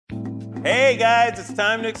Hey guys, it's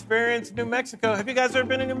time to experience New Mexico. Have you guys ever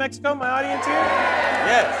been to New Mexico, my audience here?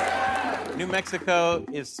 Yes. New Mexico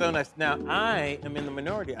is so nice. Now, I am in the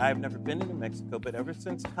minority. I've never been to New Mexico, but ever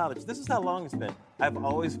since college, this is how long it's been. I've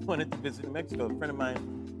always wanted to visit New Mexico. A friend of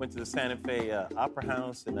mine went to the Santa Fe Opera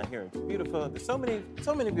House, and I hear it's beautiful. There's so many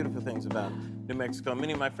beautiful things about New Mexico.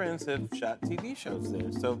 Many of my friends have shot TV shows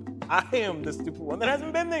there, so I am the stupid one that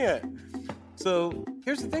hasn't been there yet. So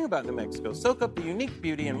here's the thing about New Mexico. Soak up the unique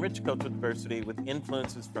beauty and rich cultural diversity with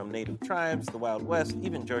influences from native tribes, the Wild West,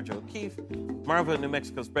 even Georgia O'Keeffe. Marvel at New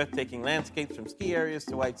Mexico's breathtaking landscapes from ski areas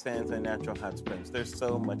to white sands and natural hot springs. There's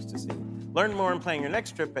so much to see. Learn more and plan your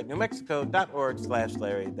next trip at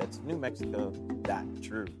newmexico.org/Larry. That's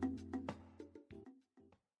newmexico.true.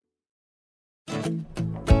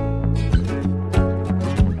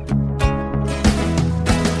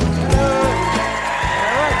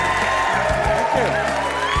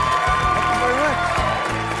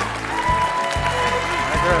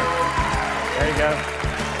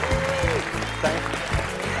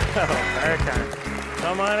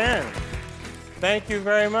 Come on in. Thank you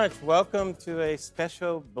very much. Welcome to a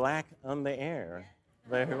special Black on the Air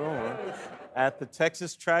at the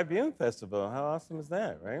Texas Tribune Festival. How awesome is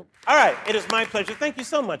that, right? All right, it is my pleasure. Thank you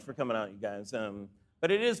so much for coming out, you guys.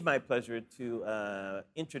 But it is my pleasure to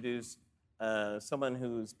introduce someone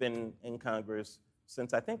who's been in Congress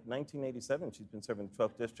since, I think, 1987. She's been serving the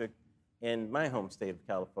 12th District in my home state of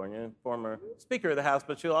California, former Speaker of the House,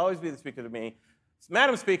 but she'll always be the Speaker to me.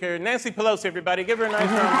 Madam Speaker, Nancy Pelosi, everybody. Give her a nice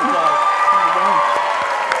round of applause.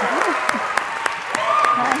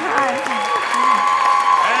 Hi.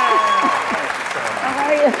 How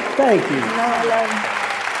are you? Thank you. No, I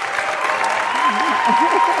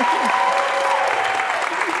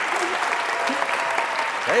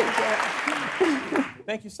Hey.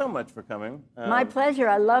 Thank you so much for coming. My pleasure.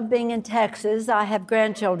 I love being in Texas. I have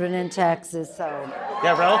grandchildren in Texas, so. You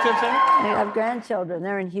have relatives in? I have grandchildren.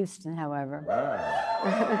 They're in Houston, however.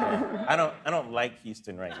 I don't like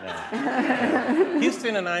Houston right now.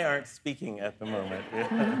 Houston and I aren't speaking at the moment.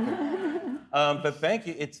 But thank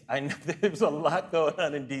you. I know there's a lot going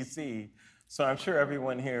on in D.C., so I'm sure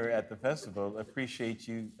everyone here at the festival appreciates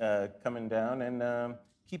you coming down and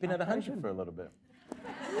keeping it 100 for a little bit.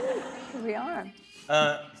 Here we are.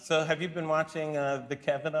 So have you been watching the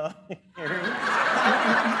Kavanaugh hearings?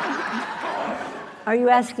 Are you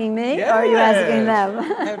asking me, yes. or are you asking them?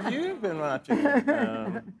 Have you been watching?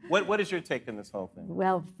 What is your take on this whole thing?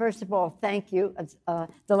 Well, first of all, thank you. The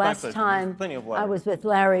last time I was with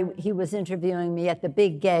Larry, he was interviewing me at the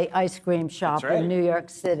Big Gay Ice Cream Shop in New York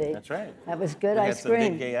City. That's right. That was good we ice had some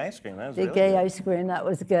cream. Big Gay ice cream. That was Big really Gay good. ice cream. That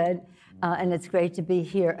was good. And it's great to be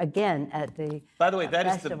here again at the By the way, that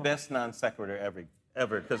festival. is the best non sequitur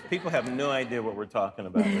ever, because people have no idea what we're talking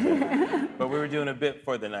about. But we were doing a bit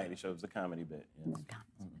for the night show. It was a comedy bit. Yes.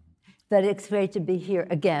 But it's great to be here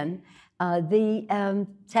again.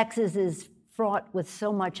 Texas is fraught with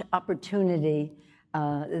so much opportunity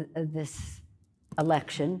this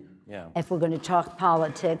election, if we're going to talk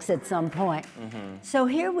politics at some point. Mm-hmm. So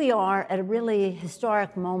here we are at a really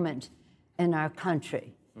historic moment in our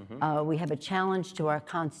country. Mm-hmm. We have a challenge to our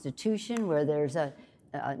Constitution where there's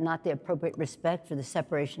not the appropriate respect for the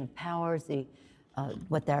separation of powers,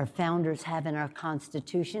 what our founders have in our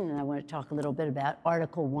Constitution, and I want to talk a little bit about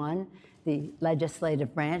Article 1, the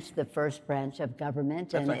legislative branch, the first branch of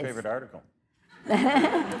government. That's my favorite article.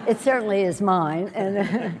 It certainly is mine, and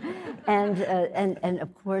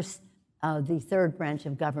of course, the third branch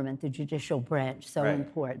of government, the judicial branch, so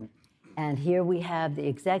important. And here we have the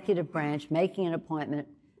executive branch making an appointment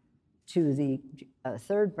to the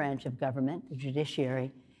third branch of government, the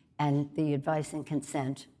judiciary, and the advice and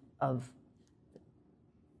consent of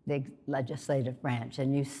the legislative branch.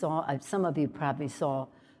 And you saw, some of you probably saw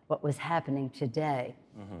what was happening today.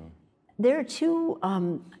 Mm-hmm. There are two,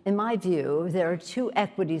 in my view, there are two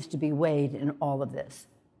equities to be weighed in all of this.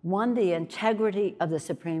 One, the integrity of the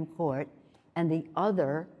Supreme Court, and the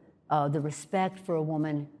other, the respect for a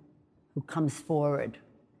woman who comes forward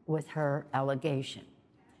with her allegation.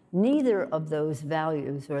 Neither of those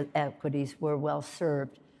values or equities were well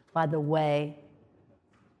served by the way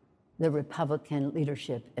the Republican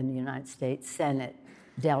leadership in the United States Senate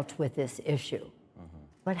dealt with this issue. Mm-hmm.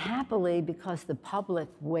 But happily, because the public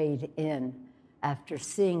weighed in after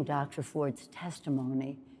seeing Dr. Ford's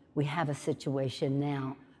testimony, we have a situation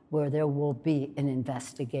now where there will be an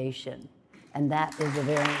investigation. And that is a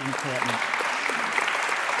very important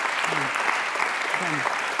thing.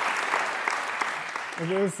 It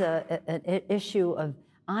is an issue of,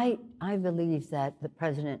 I believe that the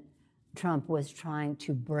President Trump was trying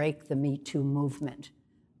to break the Me Too movement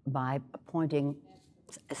by appointing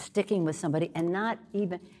sticking with somebody and not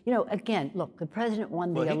even, again, look, the president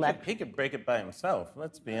won the election. He could break it by himself,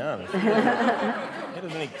 let's be honest. He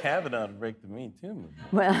doesn't need Kavanaugh to break the Me Too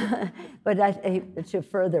movement. Well, but to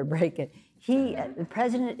further break it, the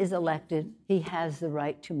president is elected. He has the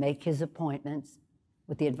right to make his appointments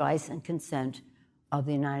with the advice and consent of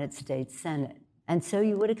the United States Senate. And so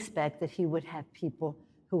you would expect that he would have people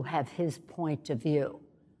who have his point of view.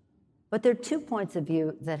 But there are 2 points of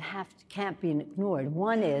view that can't be ignored.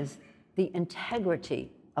 One is the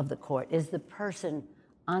integrity of the court. Is the person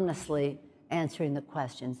honestly answering the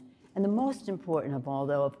questions? And the most important of all,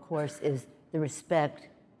 though, of course, is the respect,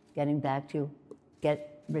 getting back to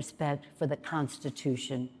get respect for the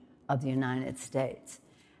Constitution of the United States.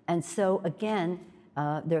 And so, again,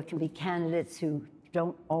 there can be candidates who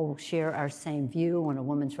don't all share our same view on a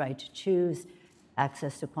woman's right to choose,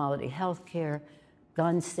 access to quality health care,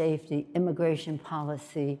 gun safety, immigration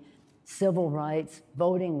policy, civil rights,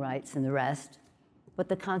 voting rights, and the rest. But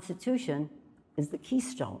the Constitution is the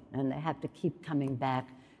keystone, and they have to keep coming back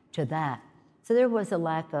to that. So there was a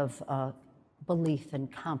lack of belief and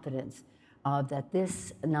confidence that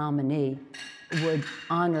this nominee would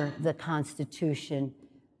honor the Constitution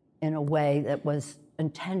in a way that was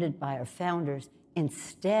intended by our founders,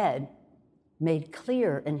 instead made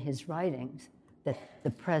clear in his writings that the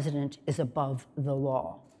president is above the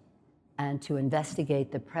law. And to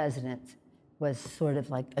investigate the president was sort of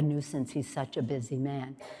like a nuisance. He's such a busy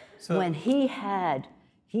man. So when he had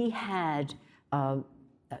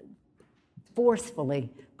forcefully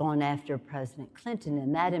gone after President Clinton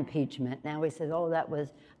in that impeachment, now he says, I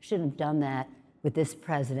shouldn't have done that with this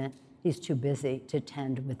president. He's too busy to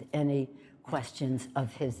tend with any questions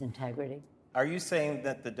of his integrity. Are you saying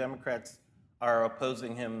that the Democrats are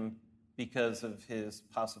opposing him because of his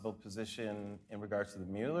possible position in regards to the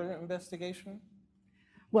Mueller investigation?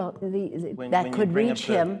 Well, that could reach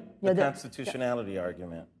him. The constitutionality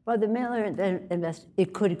argument. Well, the Mueller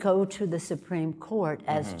it could go to the Supreme Court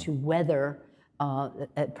as to whether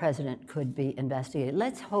a president could be investigated.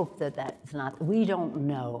 Let's hope that that's not. We don't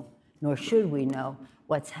know, nor should we know,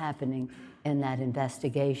 what's happening in that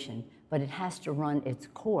investigation. But it has to run its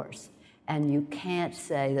course. And you can't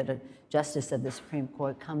say that a justice of the Supreme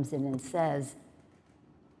Court comes in and says,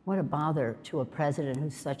 what a bother to a president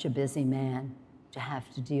who's such a busy man to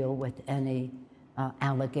have to deal with any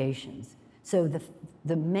allegations. So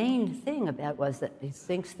the main thing about was that he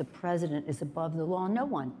thinks the president is above the law. No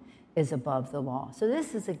one is above the law. So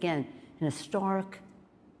this is, again, an historic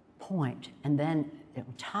point. And then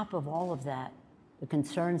on top of all of that, the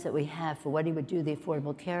concerns that we have for what he would do, the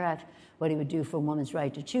Affordable Care Act, what he would do for a woman's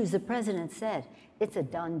right to choose. The president said, it's a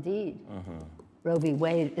done deed. Roe v.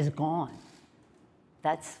 Wade is gone.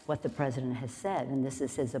 That's what the president has said, and this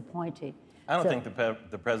is his appointee. I don't think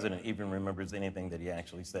the president even remembers anything that he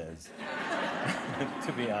actually says,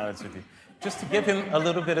 to be honest with you. Just to give him a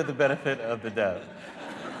little bit of the benefit of the doubt.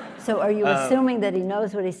 So are you assuming that he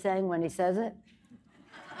knows what he's saying when he says it?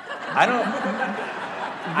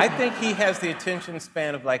 I think he has the attention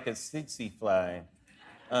span of like a tsetse fly.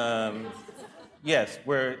 Yes,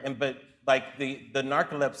 but like the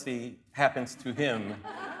narcolepsy happens to him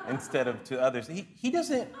instead of to others. He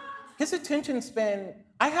doesn't, his attention span,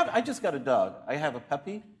 I just got a dog. I have a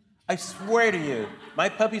puppy. I swear to you, my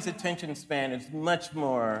puppy's attention span is much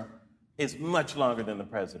longer than the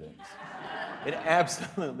president's. It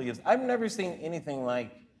absolutely is. I've never seen anything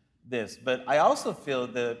like this, but I also feel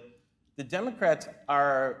that the Democrats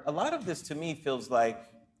are, a lot of this to me feels like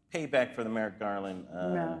payback for the Merrick Garland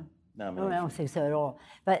nomination. No, I don't think so at all.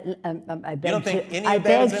 But I beg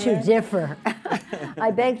to differ.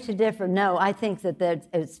 I beg to differ. No, I think that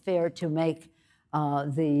it's fair to make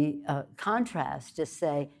the contrast, to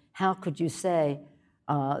say, how could you say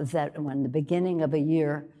that when the beginning of a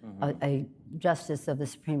year, a justice of the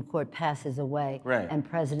Supreme Court passes away, and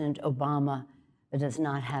President Obama does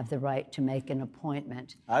not have the right to make an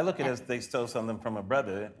appointment? I look at it as they stole something from a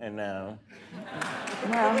brother, and now,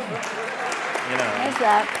 well, there's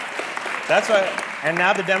that. That's why, and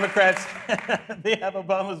now the Democrats, they have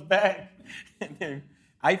Obama's back.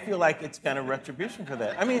 I feel like it's kind of retribution for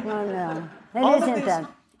that. I mean, well, no, it isn't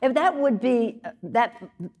that. If that would be that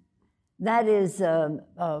is an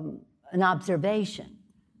observation,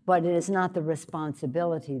 but it is not the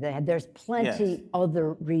responsibility they had. There's plenty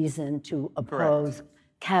other reason to oppose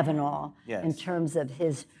Kavanaugh in terms of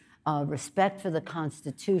his respect for the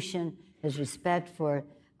Constitution, his respect for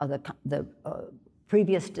the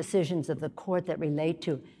previous decisions of the court that relate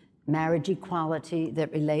to marriage equality,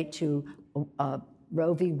 that relate to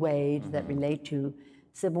Roe v. Wade, that relate to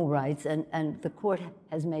civil rights, and the court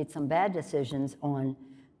has made some bad decisions on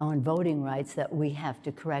on voting rights that we have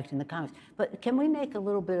to correct in the Congress. But can we make a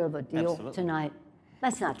little bit of a deal tonight?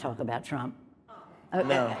 Let's not talk about Trump.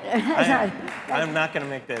 No, I'm not going to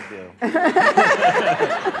make that deal.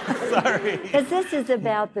 Sorry. Because this is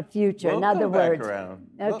about the future. In other words, back around.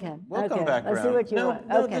 Okay. We'll come back around. Let's see what you want.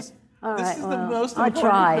 No, okay. This right, is the most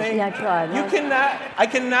important thing. Yeah, try. I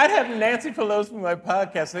cannot have Nancy Pelosi on my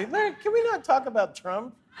podcast say, Larry, can we not talk about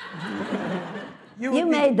Trump? You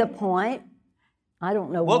made the point. I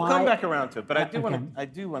don't know why. We'll come back around to it, but I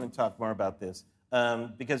do want to talk more about this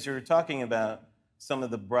because you were talking about some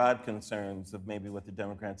of the broad concerns of maybe what the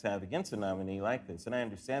Democrats have against a nominee like this, and I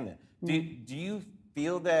understand that. Do you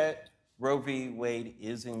feel that Roe v. Wade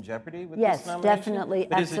is in jeopardy with this nomination? Yes, definitely,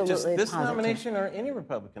 but absolutely. Is it just this positive. nomination or any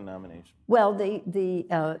Republican nomination? Well,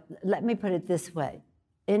 let me put it this way.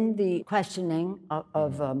 In the questioning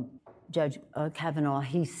of Judge Kavanaugh,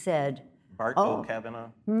 he said... Bart O.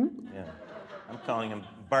 Kavanaugh? Yeah. I'm calling him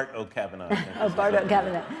Bart O. Kavanaugh. Bart O.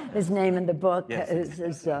 Kavanaugh. His name in the book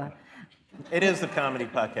is... It is a comedy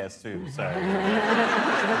podcast, too. Sorry.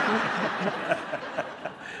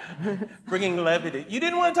 Bringing levity. You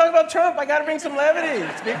didn't want to talk about Trump. I got to bring some levity.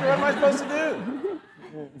 Speaker, what am I supposed to do?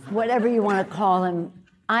 Whatever you want to call him.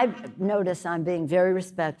 I've noticed I'm being very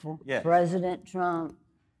respectful. Yes. President Trump,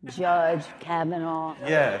 Judge Kavanaugh.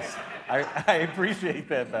 Yes. I appreciate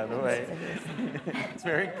that, by the way. It's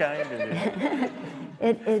very kind of you.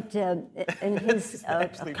 In his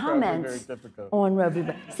comments on Roe v.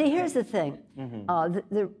 Wade. See, here's the thing.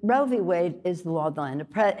 The Roe v. Wade is the law of the land.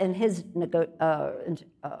 In his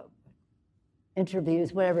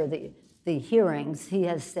interviews, whatever the hearings, he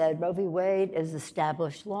has said Roe v. Wade is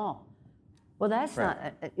established law. Well, that's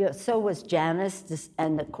not. So was Janus,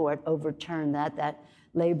 and the court overturned that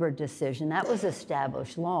labor decision. That was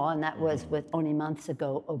established law, and that was only months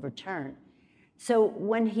ago overturned. So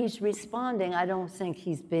when he's responding, I don't think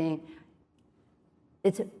he's being.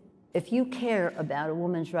 If you care about a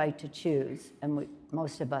woman's right to choose, and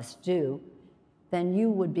most of us do, then you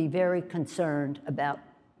would be very concerned about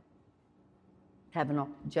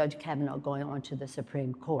Judge Kavanaugh going on to the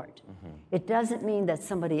Supreme Court. It doesn't mean that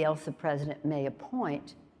somebody else the president may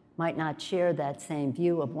appoint might not share that same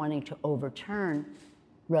view of wanting to overturn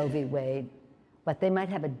Roe v. Wade, but they might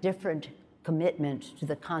have a different commitment to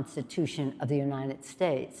the Constitution of the United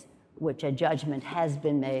States, which a judgment has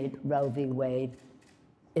been made, Roe v. Wade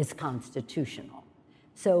is constitutional.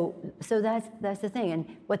 So that's the thing. And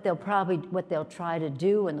what they'll try to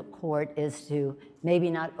do in the court is to maybe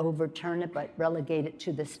not overturn it, but relegate it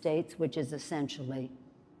to the states, which is essentially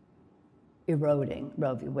eroding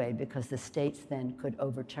Roe v. Wade, because the states then could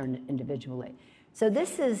overturn it individually. So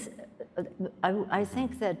this is, I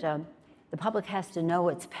think that the public has to know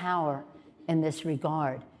its power in this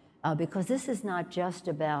regard, because this is not just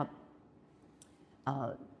about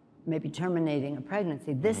maybe terminating a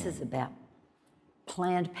pregnancy. This is about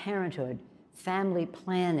Planned Parenthood, family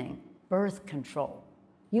planning, birth control.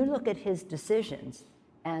 You look at his decisions,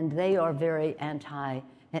 and they are very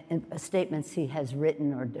statements he has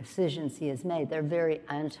written or decisions he has made, they're very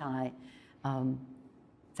anti-family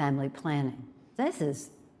planning. This is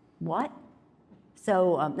what?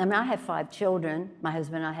 So, I mean, I have 5 children. My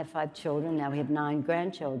husband and I have 5 children. Now we have 9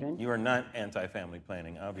 grandchildren. You are not anti-family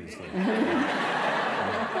planning, obviously.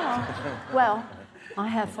 Well, I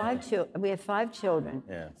have 5 children. We have 5 children.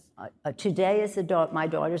 Yes. Today is my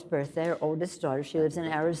daughter's birthday, our oldest daughter. She lives in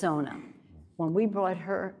Arizona. When we brought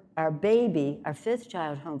our baby, our 5th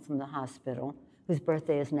child, home from the hospital, whose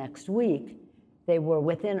birthday is next week, they were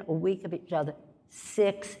within a week of each other,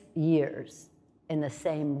 6 years. In the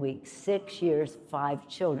same week, 6 years, 5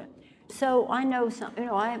 children. So I know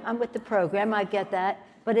I'm with the program, I get that,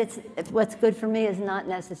 but what's good for me is not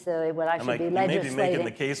necessarily what I should be legislating. You may be making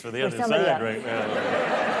the case for the other side right now.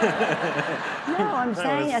 No, I'm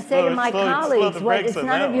saying, I say to my colleagues, it's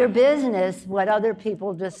none of your business what other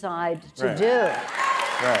people decide to do.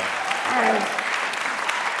 Right.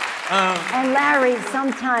 And Larry,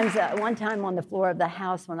 sometimes, one time on the floor of the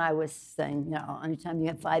House when I was saying, anytime you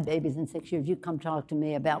have 5 babies in 6 years, you come talk to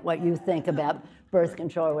me about what you think about birth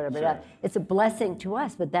control or whatever. Sure. It's a blessing to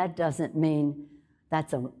us, but that doesn't mean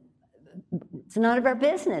it's none of our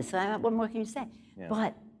business. What more can you say? Yeah.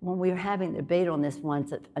 But when we were having the debate on this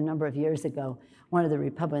once a number of years ago, one of the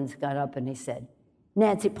Republicans got up and he said,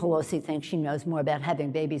 Nancy Pelosi thinks she knows more about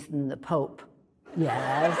having babies than the Pope.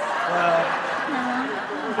 Yes.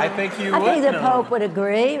 I think I think the Pope would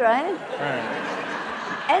agree, right?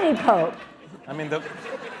 Right. Any Pope. I mean,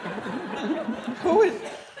 who is?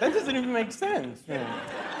 That doesn't even make sense. Yeah.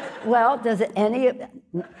 Well, does any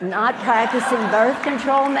not practicing birth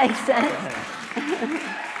control make sense?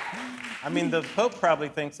 I mean, the Pope probably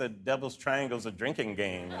thinks that Devil's Triangle is a drinking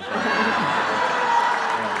game.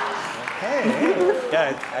 Hey,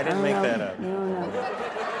 guys, I didn't make that up. No.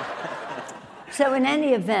 So in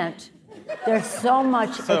any event, there's so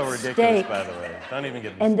much So at ridiculous, stake by the way. Don't even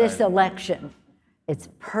get me in this started. election. It's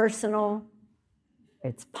personal,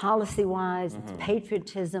 it's policy-wise, it's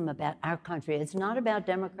patriotism about our country. It's not about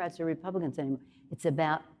Democrats or Republicans anymore. It's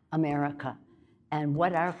about America and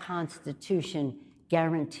what our Constitution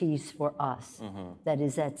guarantees for us that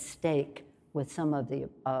is at stake with some of the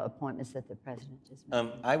appointments that the president has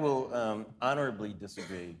made. I will honorably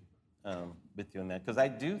disagree with you on that, because I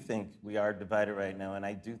do think we are divided right now, and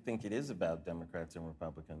I do think it is about Democrats and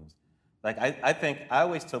Republicans. Like, I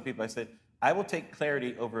always tell people, I said, I will take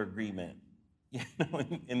clarity over agreement,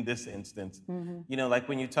 in this instance. You know, like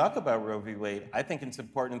when you talk about Roe v. Wade, I think it's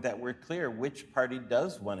important that we're clear which party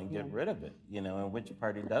does want to get rid of it, and which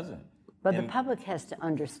party doesn't. But the public has to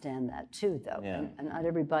understand that too, though. Yeah. And not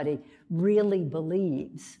everybody really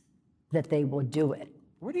believes that they will do it.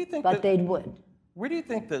 Where do you think But they would. Where do you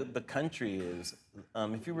think the country is,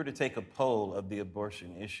 if you were to take a poll of the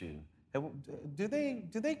abortion issue? Do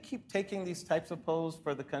they keep taking these types of polls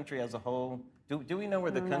for the country as a whole? Do we know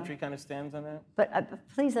where the country kind of stands on that? But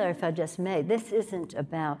please, if I just may, this isn't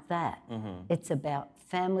about that. It's about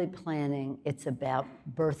family planning. It's about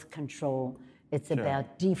birth control. It's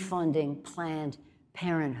about defunding Planned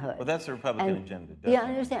Parenthood. Well, that's the Republican agenda. Yeah, I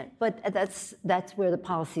understand. But that's where the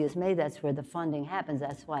policy is made. That's where the funding happens.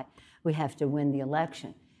 That's why we have to win the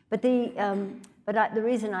election. But the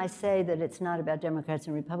reason I say that it's not about Democrats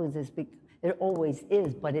and Republicans is because it always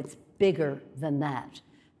is, but it's bigger than that,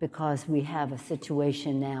 because we have a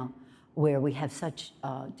situation now where we have such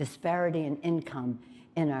disparity in income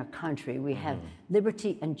in our country. We have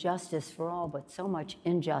liberty and justice for all, but so much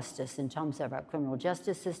injustice in terms of our criminal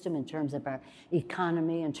justice system, in terms of our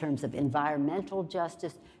economy, in terms of environmental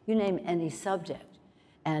justice, you name any subject.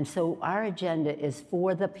 And so our agenda is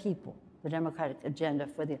for the people, the Democratic agenda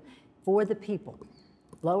for the people.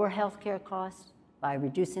 Lower health care costs by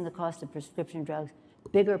reducing the cost of prescription drugs,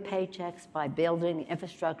 bigger paychecks by building the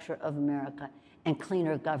infrastructure of America, and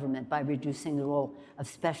cleaner government by reducing the role of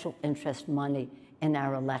special interest money in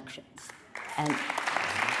our elections. And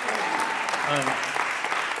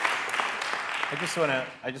I just want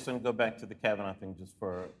to go back to the Kavanaugh thing just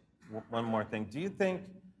for one more thing. Do you think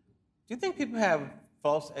people have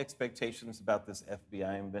false expectations about this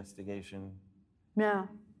FBI investigation? No.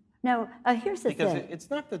 Here's the because thing.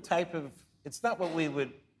 It's not what we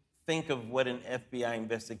would think of what an FBI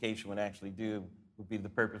investigation would actually do. The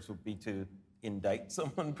purpose would be to indict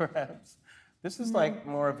someone, perhaps. This is like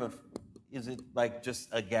more of is it like just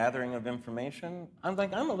a gathering of information? I'm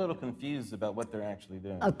a little confused about what they're actually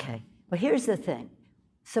doing. Okay, well, here's the thing.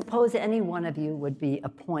 Suppose any one of you would be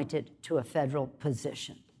appointed to a federal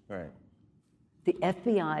position. Right. The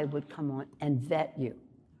FBI would come on and vet you.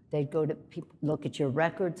 They'd go to people, look at your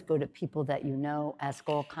records, go to people that you know, ask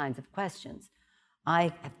all kinds of questions.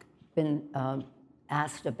 I have been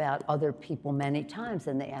asked about other people many times,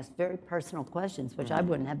 and they ask very personal questions, which I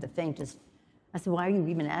wouldn't have the faintest. I said, why are you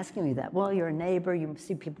even asking me that? Well, you're a neighbor, you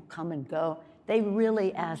see people come and go. They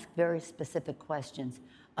really ask very specific questions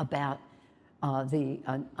about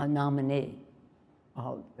a nominee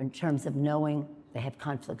in terms of knowing they have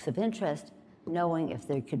conflicts of interest, knowing if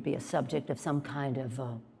there could be a subject of some kind of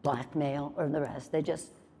blackmail or the rest.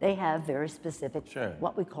 They have very specific,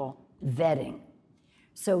 what we call vetting.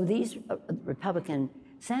 So these Republican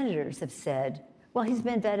senators have said, well, he's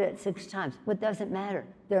been vetted 6 times. Well, it doesn't matter.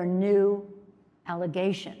 There are new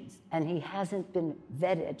allegations, and he hasn't been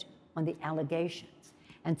vetted on the allegations.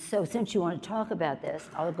 And so since you want to talk about this,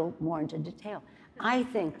 I'll go more into detail. I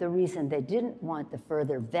think the reason they didn't want the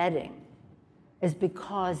further vetting is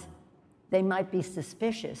because they might be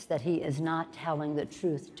suspicious that he is not telling the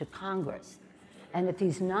truth to Congress. And if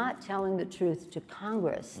he's not telling the truth to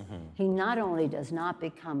Congress, he not only does not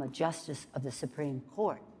become a justice of the Supreme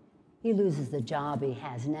Court, he loses the job he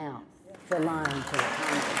has now for lying to the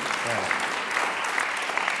Congress.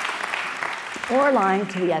 Or lying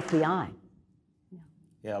to the FBI.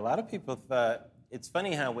 Yeah, a lot of people thought, it's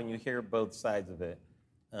funny how when you hear both sides of it,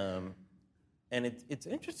 and it's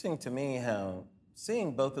interesting to me how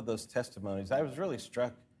seeing both of those testimonies, I was really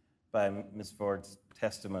struck by Ms. Ford's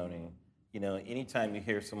testimony. You know, anytime you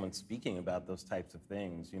hear someone speaking about those types of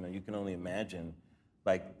things, you can only imagine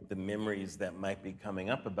like the memories that might be coming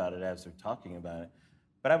up about it as they're talking about it.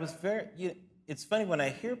 But I was it's funny when I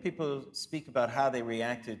hear people speak about how they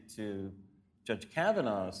reacted to Judge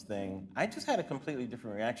Kavanaugh's thing, I just had a completely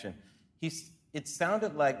different reaction. It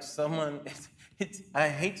sounded like I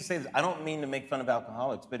hate to say this, I don't mean to make fun of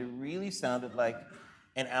alcoholics, but it really sounded like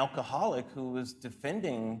an alcoholic who was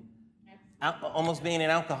defending almost being an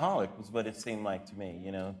alcoholic was what it seemed like to me,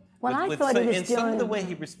 you know. Well, I thought he was and some of the way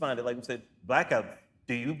he responded, like we said, blackout,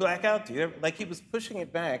 do you black out? Do you ever? Like he was pushing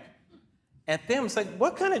it back at them. It's like,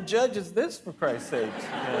 what kind of judge is this, for Christ's sake? You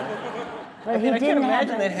know? But I mean, I can't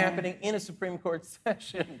imagine that yeah. happening in a Supreme Court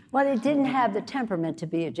session. Well, he didn't have the temperament to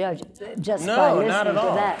be a judge just No, by listening not at to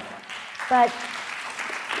all. that. But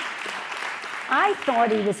I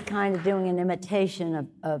thought he was kind of doing an imitation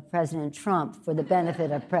of President Trump for the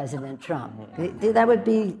benefit of President Trump. That would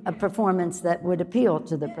be a performance that would appeal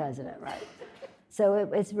to the president, right? So it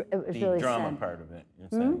was The really drama sad. part of it, you're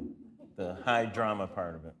saying? The high drama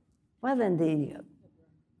part of it. Well, then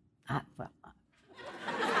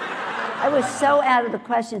it was so out of the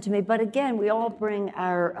question to me. But again, we all bring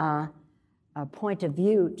our point of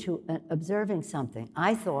view to observing something.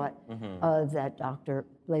 I thought that Dr.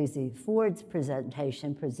 Blasey Ford's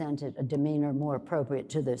presentation presented a demeanor more appropriate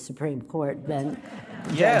to the Supreme Court than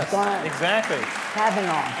Yes, Judge exactly.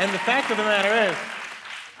 Kavanaugh. And the fact of the matter is,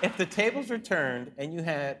 if the tables were turned and you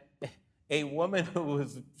had a woman who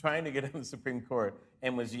was trying to get in the Supreme Court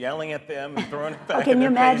and was yelling at them and throwing it back can in their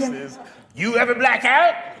you imagine? faces, you ever black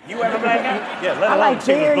out? You ever black out? Yeah, let I alone like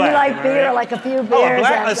she was beer. black, You like am I beer? right? Like a few Oh, beers. a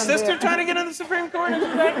and some sister beer. trying to get in the Supreme Court and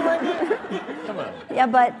acting like that? Come on. Yeah,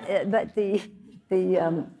 but the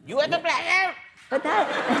You ever black out? but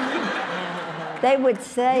that they would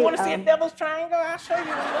say. You want to see a devil's triangle? I'll show you.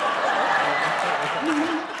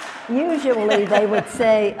 Usually they would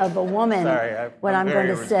say of a woman Sorry, what I'm going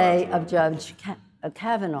very to say irresponsible. of Judge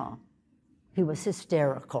Kavanaugh. He was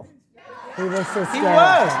hysterical. He was hysterical. He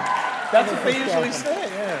was. That's what they hysterical. usually say,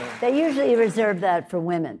 yeah. They usually reserve that for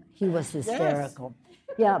women. He was hysterical.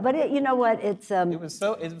 Yeah, but you know what? It was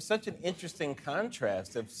such an interesting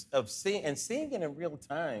contrast of seeing it in real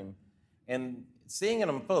time and seeing it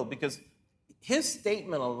unfold, because his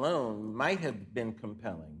statement alone might have been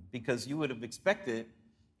compelling, because you would have expected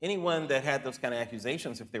anyone that had those kind of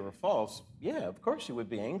accusations, if they were false, yeah, of course you would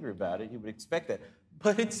be angry about it. You would expect that.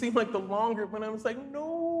 But it seemed like the longer it went on, I was like,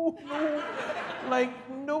 no,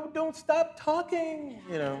 don't stop talking,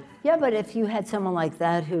 you know. Yeah, but if you had someone like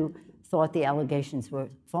that who thought the allegations were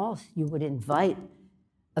false, you would invite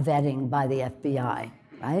a vetting by the FBI,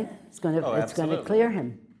 right? It's going to clear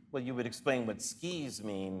him. Well, you would explain what skis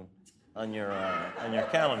mean on your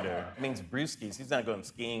calendar. It means brewskis. He's not going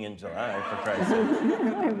skiing in July, for Christ's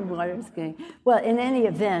sake. Water skiing. Well, in any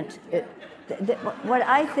event, what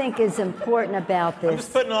I think is important about this. I'm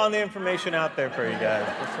just putting all the information out there for you guys,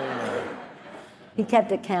 just so you know. He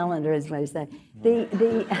kept a calendar, is what he's saying.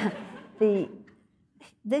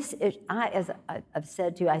 This is, as I've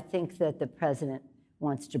said to you, I think that the president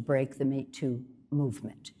wants to break the Me Too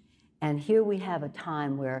movement. And here we have a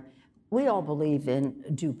time where we all believe in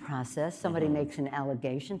due process. Somebody makes an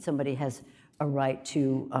allegation. Somebody has a right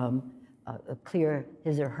to clear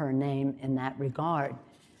his or her name in that regard.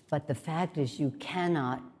 But the fact is, you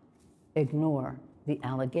cannot ignore the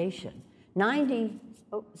allegation. Around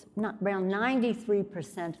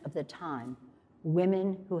 93% of the time,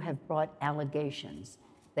 women who have brought allegations,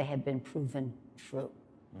 they have been proven true.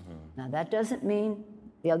 Now, that doesn't mean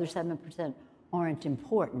the other 7% aren't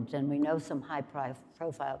important, and we know some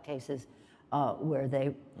high-profile cases where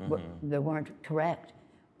they weren't correct.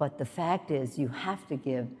 But the fact is, you have to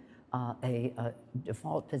give a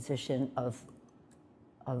default position of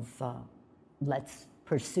let's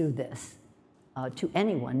pursue this to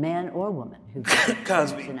anyone, man or woman, who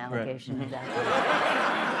makes an allegation of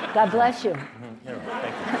that. God bless you. Thank you.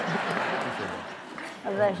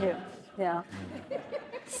 God bless you. Yeah.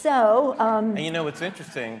 So. And you know what's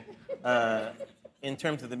interesting? In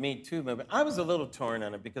terms of the Me Too movement, I was a little torn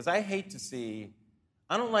on it, because I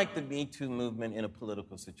don't like the Me Too movement in a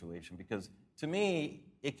political situation, because to me,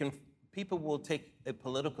 people will take a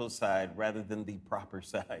political side rather than the proper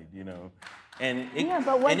side, you know? And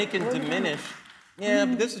it can diminish,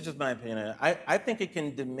 but this is just my opinion. I think it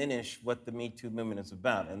can diminish what the Me Too movement is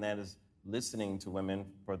about, and that is listening to women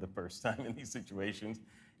for the first time in these situations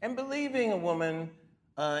and believing a woman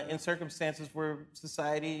in circumstances where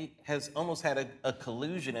society has almost had a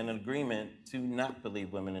collusion and an agreement to not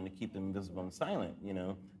believe women and to keep them invisible and silent, you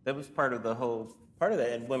know? That was part of that.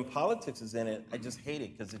 And when politics is in it, I just hate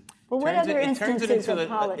it, because What other instances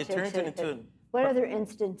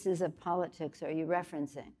of politics are you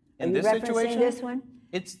referencing? In this situation, this one?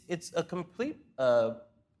 It's a complete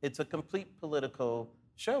political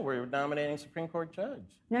show where you're nominating a Supreme Court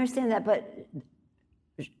judge. I understand that, but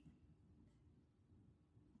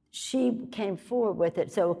she came forward with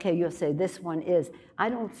it. So, okay, you'll say this one is. I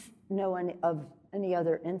don't know any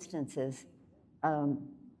other instances.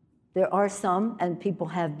 There are some, and people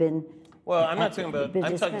have been. Well, I'm not talking about.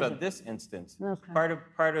 I'm talking about this instance. Okay.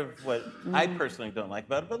 Part of what I personally don't like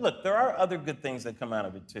about it. But look, there are other good things that come out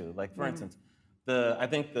of it too. Like for instance, I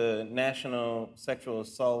think the National Sexual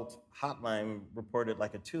Assault Hotline reported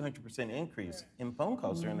like a 200% increase in phone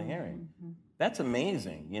calls during the hearing. That's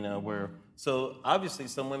amazing, you know. So obviously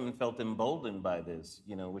some women felt emboldened by this,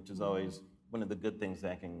 you know, which is always one of the good things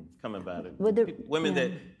that can come about it. Women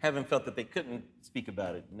that haven't felt that they couldn't speak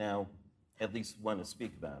about it now at least want to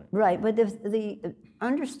speak about it. Right, but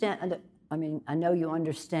I know you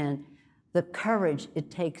understand the courage it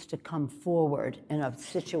takes to come forward in a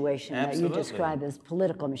situation that you describe as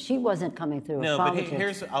political. I mean, she wasn't coming through a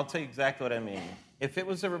politics. But I'll tell you exactly what I mean. If it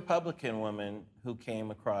was a Republican woman who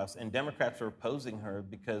came across and Democrats were opposing her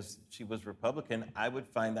because she was Republican, I would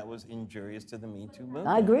find that was injurious to the Me Too movement.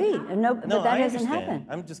 I agree. But that hasn't happened.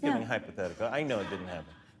 I'm just giving hypothetical. I know it didn't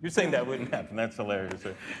happen. You're saying that wouldn't happen. That's hilarious.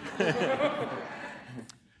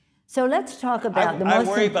 So let's talk about the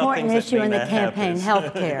most important issue in the campaign,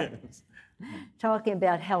 health care. Talking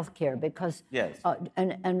about health care, because,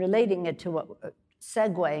 and relating it to what,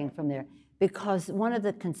 segueing from there, because one of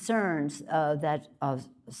the concerns that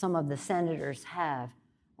some of the senators have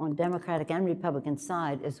on Democratic and Republican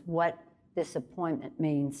side is what this appointment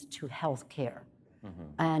means to health care.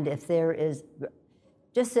 And if there is,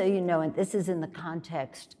 just so you know, and this is in the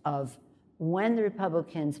context of when the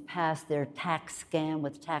Republicans passed their tax scam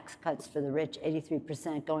with tax cuts for the rich,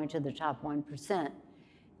 83% going to the top 1%,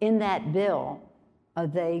 in that bill,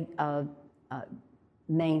 they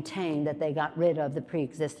maintained that they got rid of the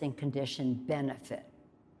pre-existing condition benefit.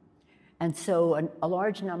 And so a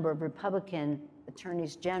large number of Republican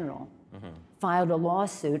attorneys general filed a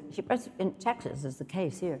lawsuit. In Texas is the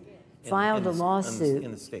case here. Filed a lawsuit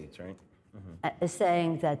in the states, right?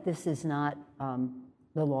 Saying that this is not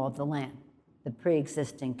the law of the land, the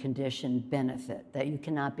pre-existing condition benefit, that you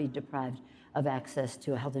cannot be deprived of access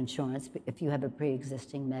to health insurance if you have a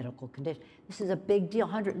pre-existing medical condition. This is a big deal.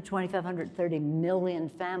 125, 130 million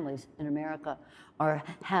families in America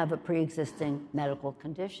have a pre-existing medical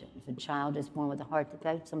condition. If a child is born with a heart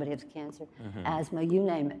defect, somebody has cancer, asthma, you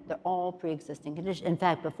name it, they're all pre-existing conditions. In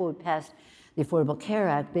fact, before we passed the Affordable Care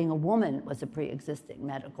Act, being a woman was a pre-existing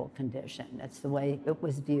medical condition. That's the way it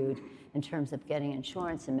was viewed in terms of getting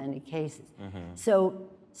insurance in many cases. So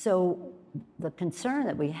the concern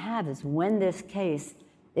that we have is when this case,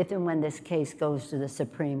 if and when this case goes to the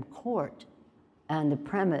Supreme Court, and the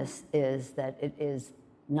premise is that it is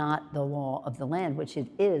not the law of the land, which it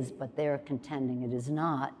is, but they're contending it is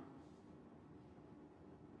not,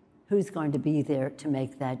 who's going to be there to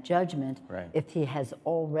make that judgment if he has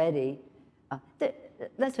already,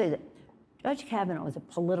 let's face it, Judge Kavanaugh was a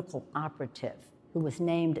political operative who was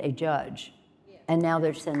named a judge. And now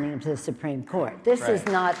they're sending him to the Supreme Court. This is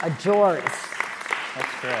not a jurist.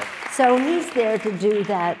 That's correct. So he's there to do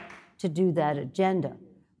that agenda.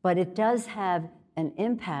 But it does have an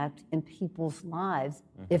impact in people's lives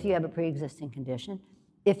if you have a pre-existing condition,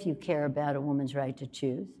 if you care about a woman's right to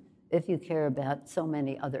choose, if you care about so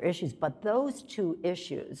many other issues. But those two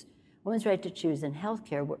issues, women's right to choose and health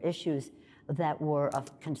care, were issues that were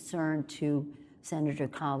of concern to Senator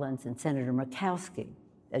Collins and Senator Murkowski.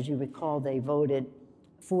 As you recall, they voted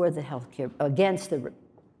for the health care, against the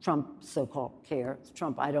Trump so-called care,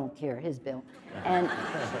 Trump I don't care, his bill, and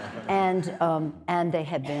they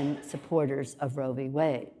have been supporters of Roe v.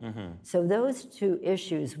 Wade. So those two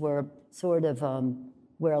issues were sort of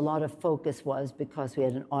where a lot of focus was, because we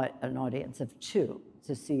had an audience of two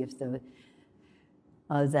to see if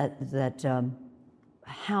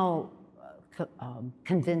how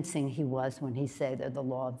convincing he was when he said they're the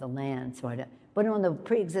law of the land. But on the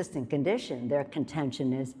pre-existing condition, their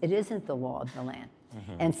contention is it isn't the law of the land.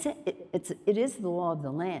 And it is the law of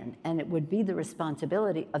the land, and it would be the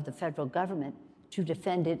responsibility of the federal government to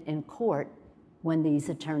defend it in court when these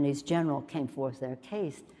attorneys general came forth their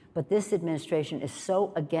case. But this administration is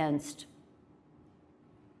so against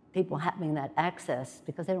people having that access,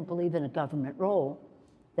 because they don't believe in a government role,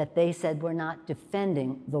 that they said we're not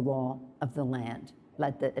defending the law of the land.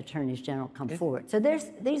 Let the attorneys general come forward. So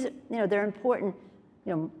they're important,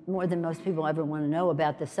 more than most people ever want to know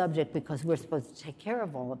about the subject, because we're supposed to take care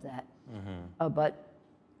of all of that. But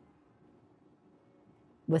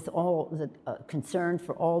with all the concern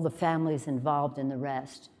for all the families involved in the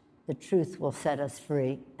rest, the truth will set us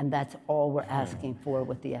free, and that's all we're asking for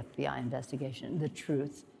with the FBI investigation, the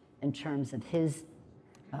truth in terms of his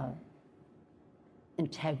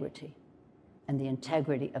integrity and the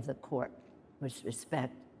integrity of the court, with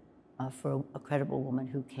respect for a credible woman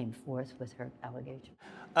who came forth with her allegation.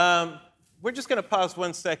 We're just going to pause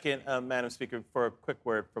 1 second, Madam Speaker, for a quick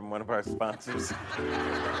word from one of our sponsors.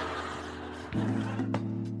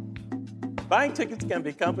 Buying tickets can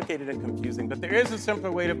be complicated and confusing, but there is a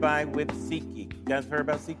simpler way to buy with SeatGeek. You guys heard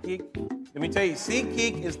about SeatGeek? Let me tell you,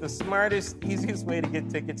 SeatGeek is the smartest, easiest way to get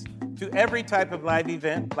tickets to every type of live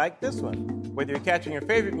event like this one. Whether you're catching your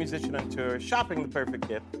favorite musician on tour, shopping the perfect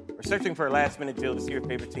gift, or searching for a last-minute deal to see your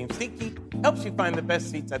favorite team, SeatGeek helps you find the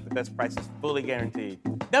best seats at the best prices, fully guaranteed.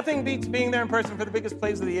 Nothing beats being there in person for the biggest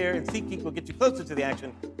plays of the year, and SeatGeek will get you closer to the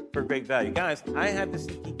action for great value. Guys, I have the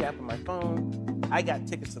SeatGeek app on my phone. I got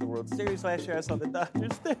tickets to the World Series last year. I saw the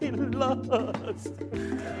Dodgers. They lost.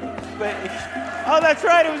 But, oh, that's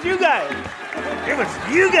right. It was you guys. It was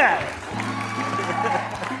you guys.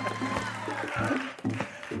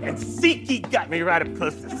 And SeatGeek got me right up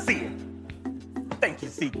close to see it. Thank you,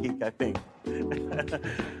 SeatGeek, I think.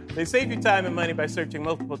 They save you time and money by searching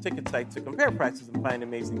multiple ticket sites to compare prices and find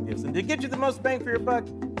amazing deals. And to get you the most bang for your buck,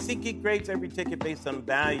 SeatGeek grades every ticket based on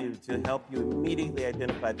value to help you immediately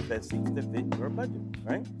identify the best seats that fit your budget,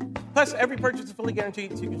 right? Plus, every purchase is fully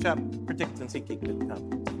guaranteed, so you can shop for tickets on SeatGeek with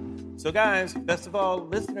confidence. So guys, best of all,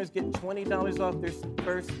 listeners get $20 off their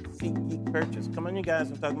first SeatGeek purchase. Come on, you guys,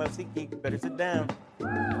 I'm talking about SeatGeek. You better sit down.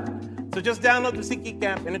 So just download the SeatGeek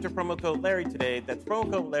app and enter promo code Larry today. That's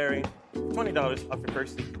promo code Larry for $20 off your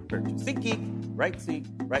first SeatGeek purchase. SeatGeek, right seat,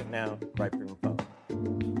 right now, right from your phone.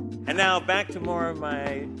 And now back to more of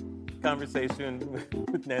my conversation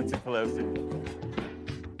with Nancy Pelosi.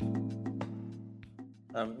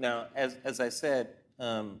 Now, as I said,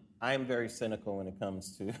 I am very cynical when it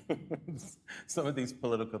comes to some of these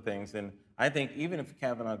political things. And I think even if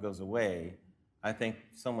Kavanaugh goes away, I think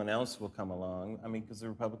someone else will come along. I mean, because the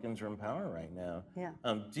Republicans are in power right now. Yeah.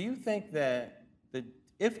 Do you think that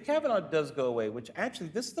if Kavanaugh does go away, which actually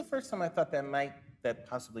this is the first time I thought that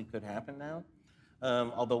possibly could happen now,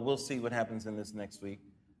 although we'll see what happens in this next week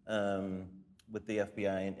with the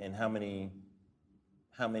FBI and how many.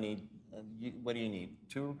 What do you need?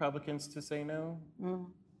 2 Republicans to say no?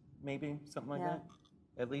 Maybe something like that.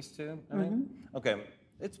 At least 2. I mean, okay,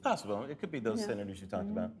 it's possible. It could be those senators you talked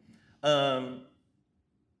about.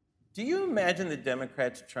 Do you imagine the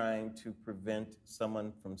Democrats trying to prevent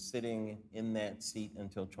someone from sitting in that seat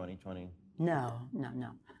until 2020? No.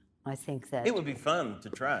 I think that... It would be fun to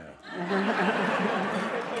try.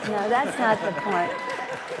 No, that's not the point.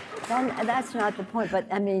 That's not the point, but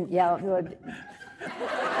I mean, yeah...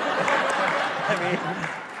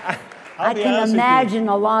 I can imagine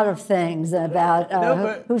a lot of things about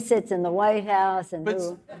who sits in the White House and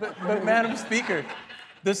who... But Madam Speaker...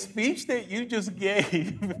 The speech that you just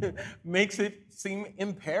gave makes it seem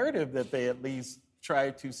imperative that they at least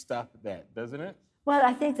try to stop that, doesn't it? Well,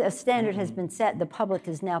 I think the standard has been set. The public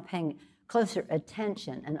is now paying closer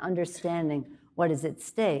attention and understanding what is at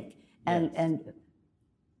stake. And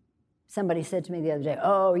somebody said to me the other day,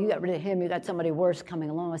 oh, you got rid of him, you got somebody worse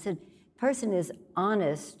coming along. I said, the person is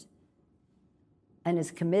honest and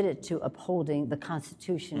is committed to upholding the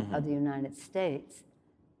Constitution of the United States.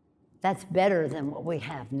 That's better than what we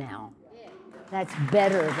have now. That's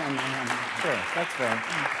better than what we have now. Sure, that's fair.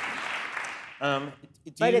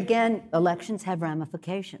 But again, elections have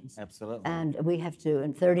ramifications. Absolutely. And we have to,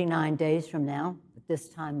 in 39 days from now, at this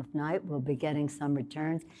time of night, we'll be getting some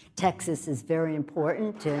returns. Texas is very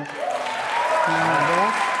important to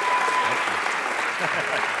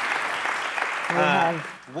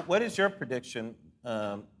what is your prediction,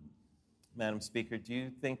 Madam Speaker? Do you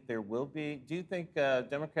think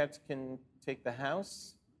Democrats can take the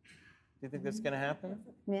House? Do you think that's going to happen?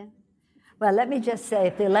 Yeah. Well, let me just say,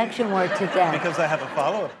 if the election were today... Because I have a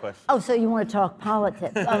follow-up question. Oh, so you want to talk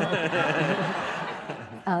politics?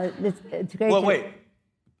 It's great. Well, wait.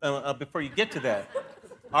 Before you get to that,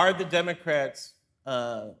 are the Democrats...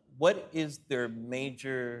 what is their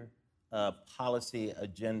major policy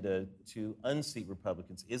agenda to unseat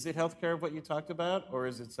Republicans? Is it health care, what you talked about, or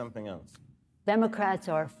is it something else? Democrats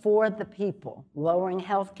are for the people, lowering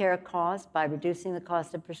health care costs by reducing the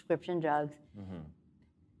cost of prescription drugs,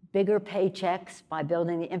 bigger paychecks by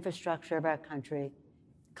building the infrastructure of our country,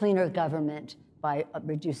 cleaner government by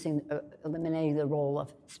eliminating the role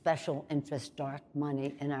of special interest dark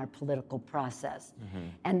money in our political process.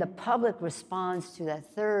 And the public responds to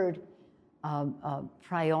that third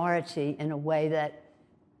priority in a way that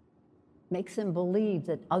makes them believe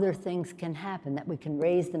that other things can happen, that we can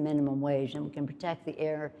raise the minimum wage and we can protect the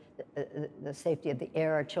air, the safety of the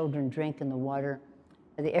air our children drink and the water,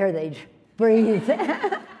 the air they breathe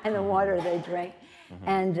and the water they drink,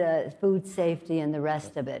 and food safety and the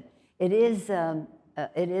rest of it. It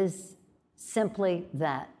is simply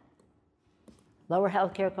that. lower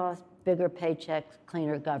health care costs, bigger paychecks,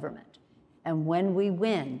 cleaner government. And when we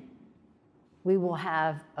win, we will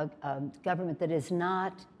have a government that is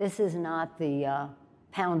not, this is not the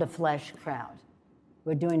pound of flesh crowd.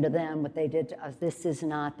 We're doing to them what they did to us. This is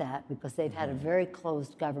not that, because they've had a very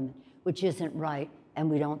closed government, which isn't right, and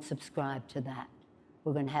we don't subscribe to that.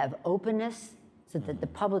 We're going to have openness so that the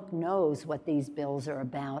public knows what these bills are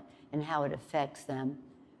about and how it affects them.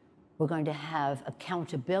 We're going to have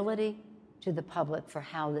accountability to the public for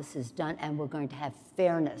how this is done, and we're going to have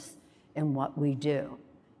fairness in what we do.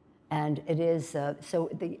 And it is, so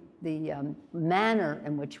the manner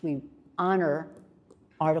in which we honor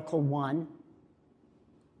Article 1,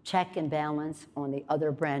 check and balance on the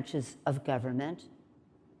other branches of government,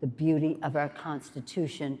 the beauty of our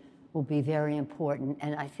Constitution will be very important,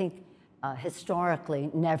 and I think historically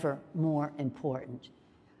never more important.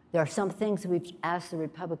 There are some things we've asked the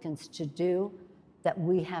Republicans to do that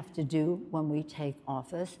we have to do when we take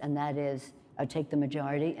office, and that is, take the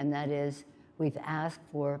majority, and that is, we've asked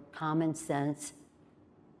for common sense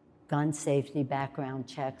gun safety background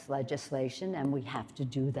checks legislation, and we have to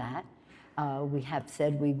do that. We have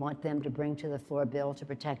said we want them to bring to the floor a bill to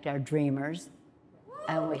protect our dreamers,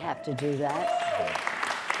 and we have to do that.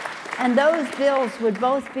 And those bills would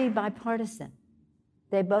both be bipartisan.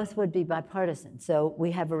 They both would be bipartisan. So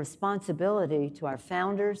we have a responsibility to our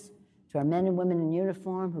founders, to our men and women in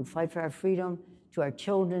uniform who fight for our freedom, to our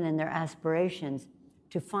children and their aspirations,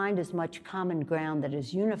 to find as much common ground that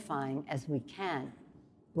is unifying as we can.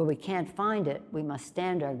 Where we can't find it, we must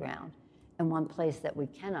stand our ground. And one place that we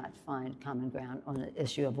cannot find common ground on the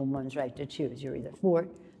issue of a woman's right to choose, you're either for it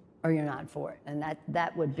or you're not for it. And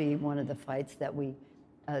that would be one of the fights that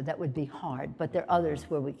that would be hard. But there are others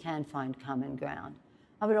where we can find common ground.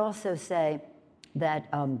 I would also say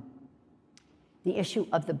that the issue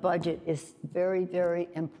of the budget is very, very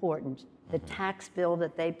important. The tax bill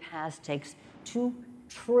that they passed takes $2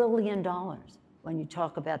 trillion. When you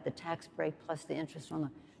talk about the tax break plus the interest on the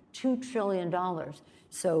 $2 trillion.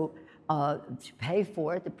 So to pay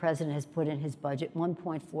for it, the president has put in his budget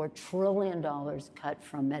 $1.4 trillion cut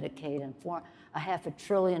from Medicaid and $0.5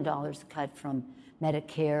 trillion cut from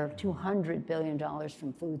Medicare, $200 billion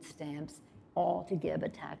from food stamps, all to give a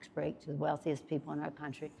tax break to the wealthiest people in our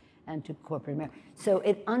country and to corporate America. So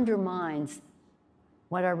it undermines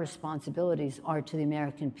what our responsibilities are to the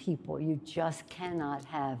American people. You just cannot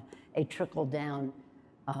have a trickle-down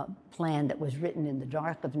plan that was written in the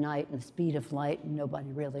dark of night and the speed of light, and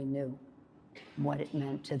nobody really knew what it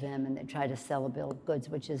meant to them, and they try to sell a bill of goods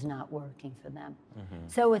which is not working for them.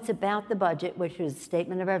 So it's about the budget, which is a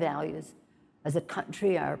statement of our values. As a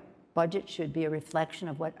country, our budget should be a reflection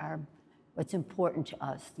of what's important to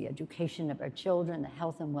us, the education of our children, the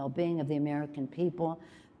health and well-being of the American people.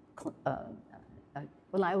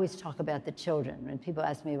 Well, I always talk about the children. When people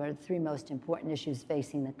ask me what are the three most important issues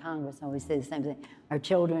facing the Congress, I always say the same thing: our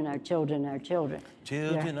children, our children, our children.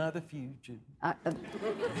 Children are the future.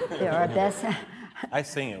 They're our best. I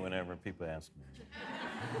sing it whenever people ask me.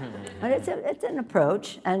 But it's an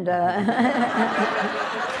approach, and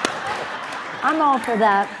I'm all for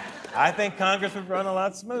that. I think Congress would run a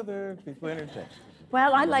lot smoother if people entertain.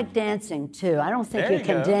 Well, I like dancing, too. I don't think you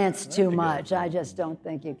can dance too much. I just don't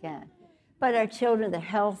think you can. But our children, their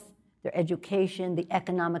health, their education, the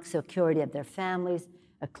economic security of their families,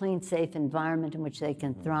 a clean, safe environment in which they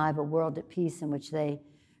can thrive, a world at peace in which they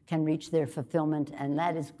can reach their fulfillment, and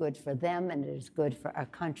that is good for them and it is good for our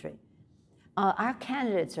country. Our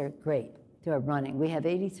candidates are great who are running. We have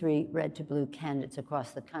 83 red to blue candidates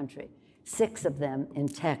across the country, 6 of them in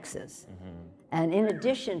Texas. And in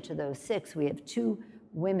addition to those 6, we have 2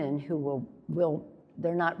 women who will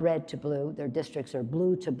they're not red to blue, their districts are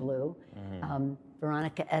blue to blue.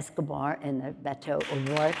 Veronica Escobar in the Beto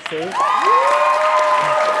O'Rourke seat.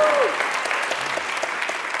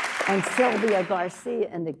 And Sylvia Garcia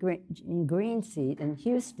in the green seat in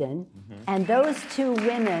Houston. And those 2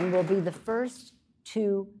 women will be the first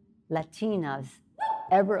 2 Latinas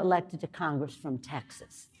ever elected to Congress from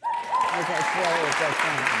Texas. That's really a good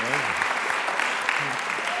thing.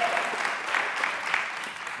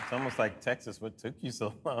 It's almost like Texas. What took you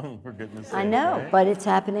so long, for goodness sake? I know, right? but it's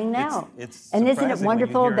happening now. It's and isn't it surprising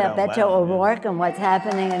wonderful when you hear about it out Beto loud, O'Rourke and what's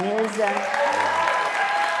happening in his?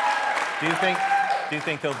 Do you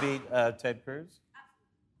think he'll beat Ted Cruz?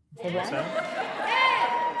 Say what? So?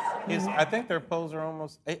 I think their polls are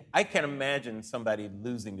almost. I can't imagine somebody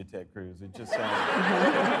losing to Ted Cruz. It just sounds.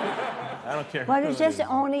 I don't care. Well, it's just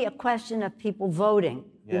only a question of people voting.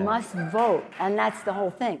 Yeah. You must vote, and that's the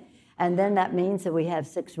whole thing. And then that means that we have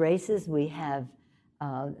 6 races. We have,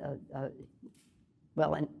 well,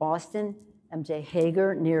 in Austin, MJ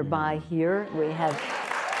Hager nearby here. We have.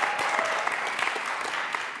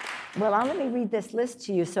 Well, let me read this list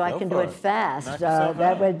to you so I can do it fast.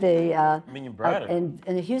 That would be in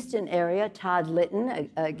the Houston area, Todd Litton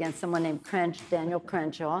against someone named Daniel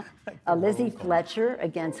Crenshaw. Lizzie Fletcher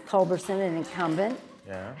against Culberson, an incumbent.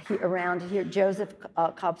 Yeah. Around here, Joseph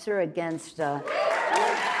Kopser against Roy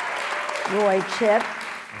Chipp.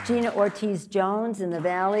 Gina Ortiz-Jones in the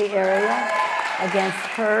Valley area against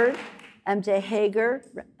Hurd. MJ Hager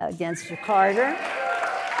against Carter.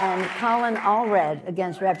 And Colin Allred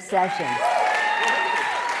against Rep. Sessions.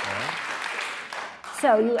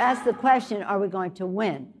 So you ask the question, are we going to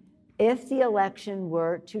win? If the election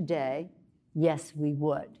were today, yes, we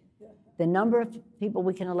would. The number of people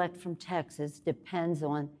we can elect from Texas depends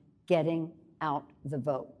on getting out the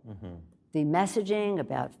vote. The messaging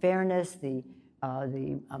about fairness, the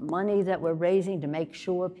money that we're raising to make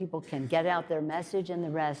sure people can get out their message and the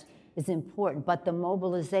rest is important. But the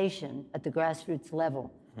mobilization at the grassroots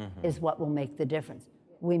level is what will make the difference.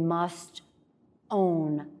 We must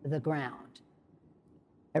own the ground.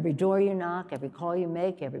 Every door you knock, every call you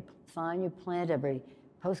make, every sign you plant, every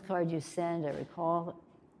postcard you send, every call,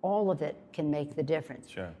 all of it can make the difference.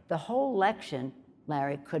 Sure. The whole election,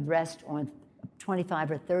 Larry, could rest on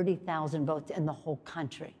 25 or 30,000 votes in the whole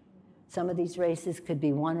country. Some of these races could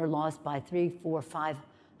be won or lost by 300, 400,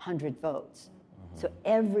 500 votes. So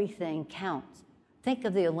everything counts. Think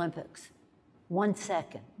of the Olympics. 1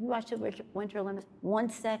 second. You watch the Winter Olympics? 1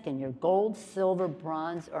 second. You're gold, silver,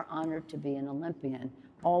 bronze, or honored to be an Olympian,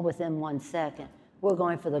 all within 1 second. We're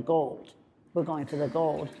going for the gold. We're going for the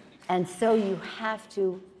gold. And so you have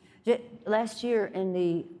to. Last year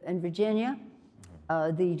in Virginia,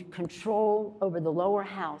 the control over the lower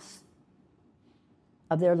house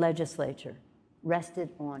of their legislature rested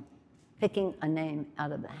on picking a name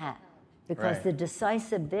out of the hat, because the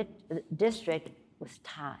decisive district was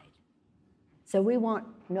tied. So we want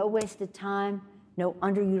no wasted time, no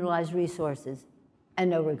underutilized resources, and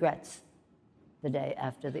no regrets the day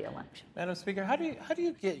after the election. Madam Speaker, how do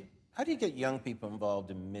you get young people involved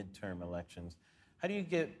in midterm elections? How do you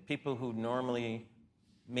get people who normally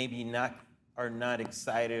maybe are not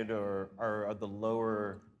excited or are at the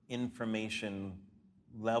lower information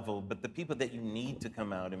level, but the people that you need to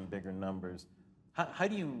come out in bigger numbers? How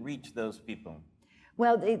do you reach those people?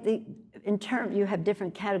 Well, you have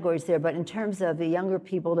different categories there, but in terms of the younger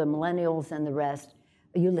people, the millennials and the rest,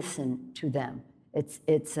 you listen to them.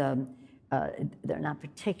 They're not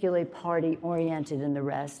particularly party-oriented in the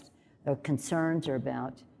rest. Their concerns are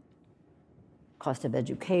about cost of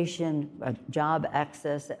education, job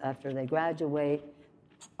access after they graduate,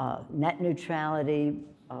 net neutrality,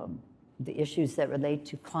 the issues that relate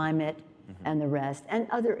to climate and the rest, and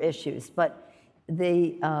other issues. But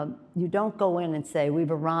you don't go in and say, we've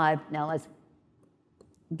arrived, now let's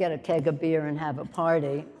get a keg of beer and have a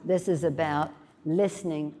party. This is about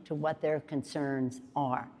listening to what their concerns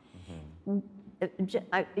are.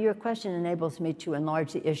 Your question enables me to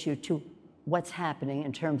enlarge the issue to what's happening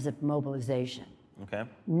in terms of mobilization. Okay.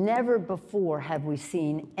 Never before have we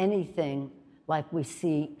seen anything like we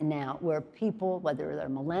see now, where people, whether they're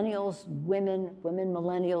millennials, women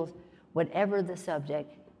millennials, whatever the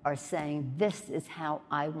subject, are saying, this is how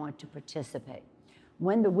I want to participate.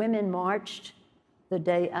 When the women marched the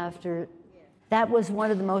day after, that was one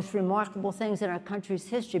of the most remarkable things in our country's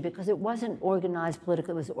history, because it wasn't organized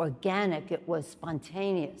politically, it was organic, it was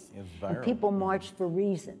spontaneous. It was viral. And people marched for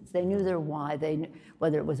reasons. They knew their why. They knew,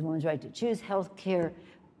 whether it was women's right to choose, health care,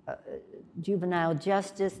 juvenile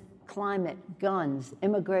justice, climate, guns,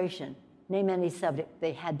 immigration, name any subject,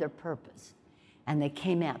 they had their purpose. And they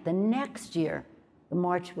came out. The next year, the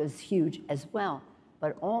march was huge as well,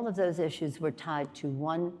 but all of those issues were tied to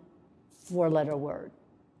one four-letter word: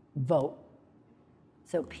 vote.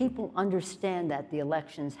 So people understand that the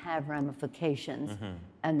elections have ramifications,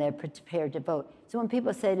 and they're prepared to vote. So when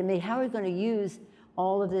people say to me, how are we going to use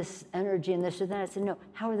all of this energy and this or that, I said, no,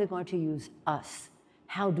 how are they going to use us?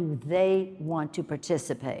 How do they want to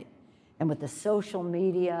participate? And with the social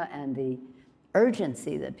media and the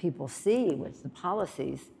urgency that people see with the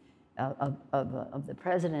policies of the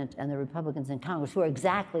president and the Republicans in Congress, who are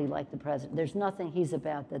exactly like the president. There's nothing he's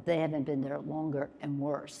about that they haven't been there longer and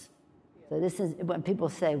worse. So this is when people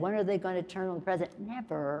say, when are they going to turn on the president?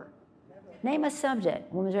 Never. Name a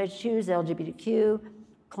subject: women's right to choose, LGBTQ,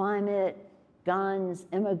 climate, guns,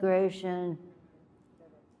 immigration,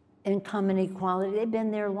 income inequality. They've been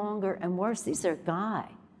there longer and worse. These are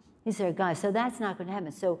guys. So that's not going to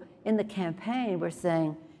happen. So in the campaign, we're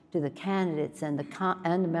saying to the candidates and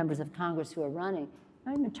the members of Congress who are running,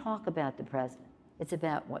 don't even talk about the president. It's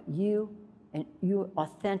about what you and you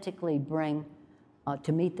authentically bring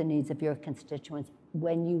to meet the needs of your constituents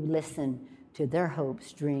when you listen to their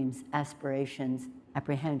hopes, dreams, aspirations,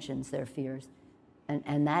 apprehensions, their fears.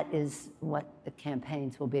 And that is what the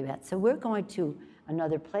campaigns will be about. So we're going to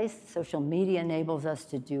another place. Social media enables us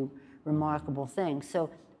to do remarkable things. So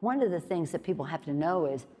one of the things that people have to know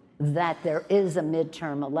is that there is a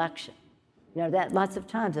midterm election. You know, that lots of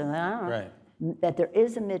times, that there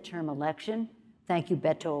is a midterm election. Thank you,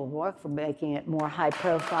 Beto O'Rourke, for making it more high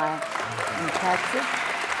profile in Texas.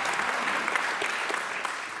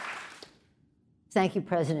 Thank you,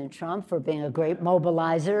 President Trump, for being a great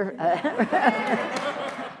mobilizer,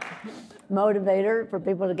 motivator for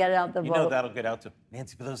people to get out the vote. You know that'll get out to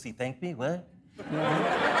Nancy Pelosi. Thank me. What? Yeah.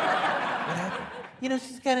 What happened? You know,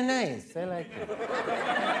 she's kind of nice. I like her.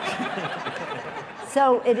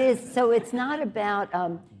 So it is. So it's not about,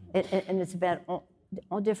 and it's about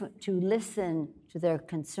all different, to listen to their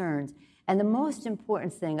concerns. And the most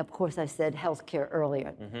important thing, of course, I said healthcare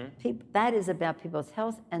earlier. That is about people's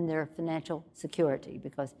health and their financial security,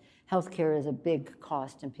 because healthcare is a big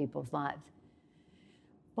cost in people's lives.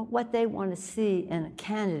 But what they want to see in a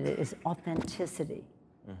candidate is authenticity.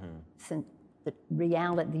 So the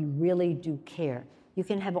reality, you really do care. You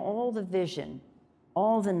can have all the vision,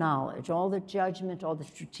 all the knowledge, all the judgment, all the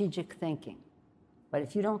strategic thinking. But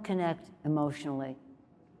if you don't connect emotionally,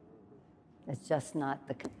 it's just not,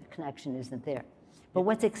 the connection isn't there. But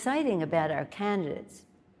what's exciting about our candidates,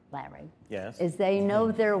 Larry, is they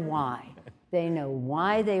know their why. They know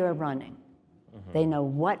why they are running. They know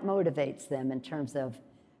what motivates them in terms of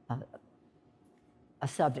a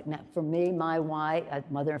subject. Now, for me, my why, a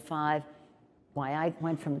mother of 5, why I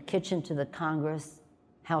went from the kitchen to the Congress,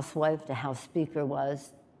 housewife to House Speaker,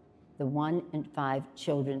 was the 1 in 5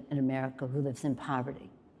 children in America who lives in poverty,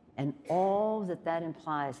 and all that that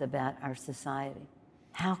implies about our society.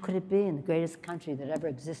 How could it be in the greatest country that ever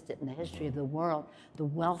existed in the history of the world, the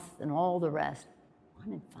wealth and all the rest,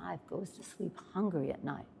 1 in 5 goes to sleep hungry at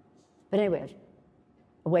night? But anyway,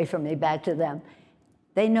 away from me, back to them.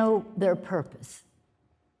 They know their purpose.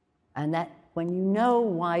 And that when you know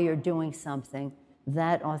why you're doing something,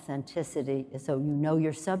 that authenticity is, so you know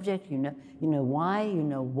your subject, you know why, you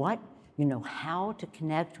know what, you know how to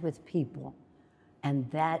connect with people.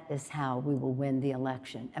 And that is how we will win the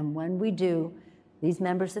election. And when we do, these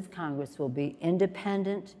members of Congress will be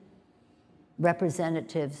independent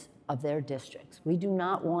representatives of their districts. We do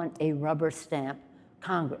not want a rubber stamp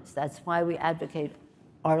Congress. That's why we advocate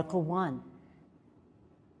Article 1.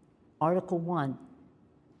 Article 1,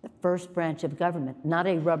 the first branch of government, not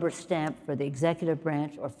a rubber stamp for the executive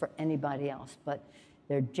branch or for anybody else, but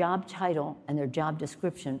their job title and their job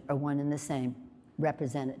description are one and the same,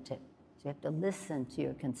 representative. So you have to listen to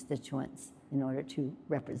your constituents in order to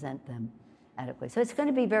represent them adequately. So it's going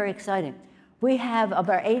to be very exciting. We have, of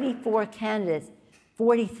our 84 candidates,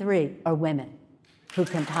 43 are women who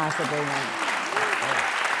can possibly win.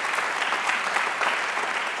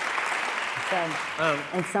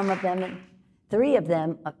 And some of them, 3 of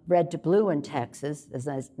them, red to blue in Texas, as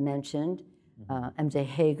I mentioned, MJ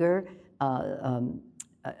Hager,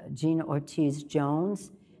 Gina Ortiz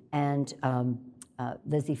Jones, and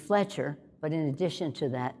Lizzie Fletcher. But in addition to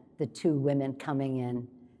that, the 2 women coming in,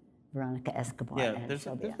 Veronica Escobar and there's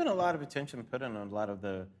been a lot of attention put on a lot of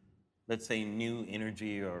the, let's say, new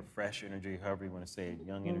energy or fresh energy, however you want to say it,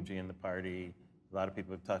 young energy in the party. A lot of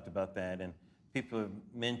people have talked about that. And people have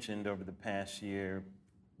mentioned over the past year,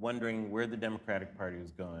 wondering where the Democratic Party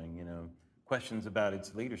is going, you know, questions about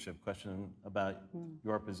its leadership, questions about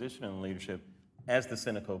your position in leadership. As the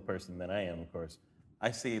cynical person that I am, of course,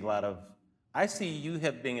 I see you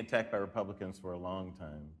have been attacked by Republicans for a long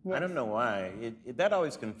time. Yes. I don't know why. That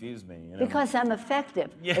always confused me. You know? Because I'm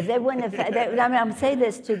effective. Yeah. If they wouldn't have, I'm saying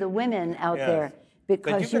this to the women out there,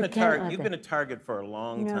 because you've been a target for a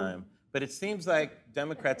long time. But it seems like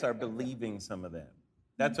Democrats are believing some of that.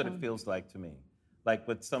 That's what it feels like to me. Like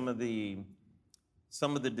with some of the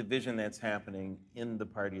division that's happening in the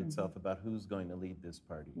party itself about who's going to lead this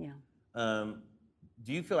party. Yeah.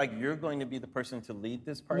 Do you feel like you're going to be the person to lead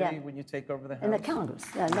this party when you take over the House? In the Congress.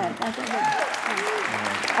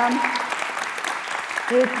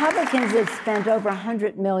 The Republicans have spent over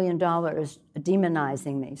 $100 million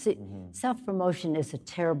demonizing me. See, self-promotion is a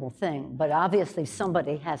terrible thing, but obviously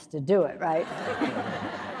somebody has to do it, right?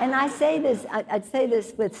 And I say this, I'd say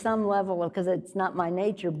this with some level of, because it's not my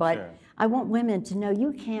nature, but I want women to know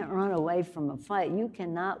you can't run away from a fight. You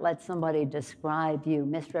cannot let somebody describe you,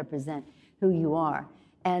 misrepresent who you are.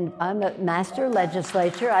 And I'm a master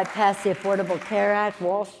legislator. I passed the Affordable Care Act,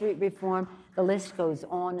 Wall Street reform. The list goes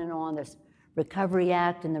on and on. There's Recovery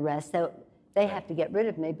Act and the rest. So They have to get rid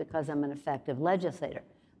of me because I'm an effective legislator.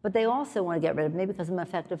 But they also want to get rid of me because I'm an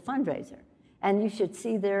effective fundraiser. And you should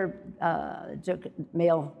see their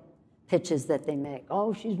mail pitches that they make.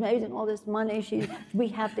 Oh, she's raising all this money. We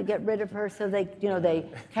have to get rid of her. So they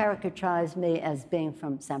caricaturize me as being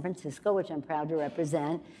from San Francisco, which I'm proud to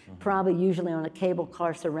represent. Probably usually on a cable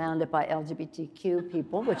car surrounded by LGBTQ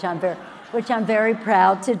people, which I'm very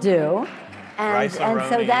proud to do. And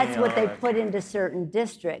so that's what they put into certain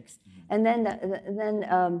districts. And then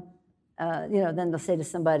they'll say to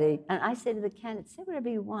somebody, and I say to the candidate, say whatever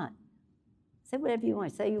you want. Say whatever you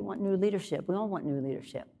want. Say you want new leadership. We all want new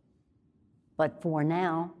leadership. But for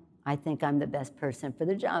now, I think I'm the best person for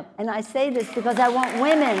the job. And I say this because I want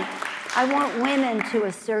women to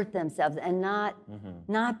assert themselves and not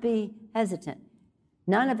be hesitant.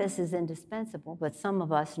 None of us is indispensable, but some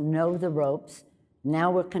of us know the ropes.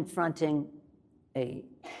 Now we're confronting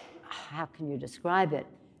how can you describe it,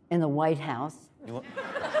 in the White House.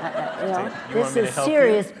 This is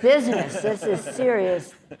serious business. This is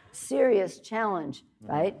serious challenge,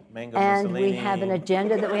 right? And we have an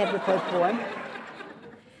agenda that we have to put forward.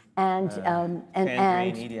 And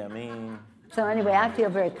so anyway, I feel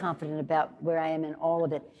very confident about where I am in all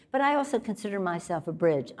of it. But I also consider myself a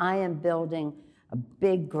bridge. I am building a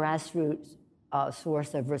big grassroots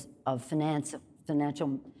source of financial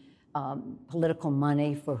political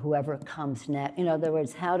money for whoever comes next. In other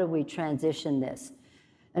words, how do we transition this?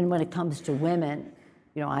 And when it comes to women,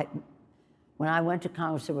 when I went to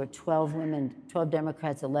Congress, there were 12 women, 12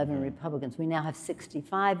 Democrats, 11 Republicans. We now have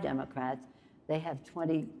 65 Democrats. They have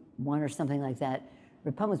 21 or something like that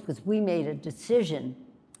Republicans, because we made a decision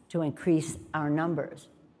to increase our numbers.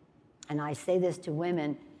 And I say this to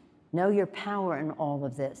women, know your power in all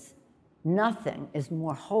of this. Nothing is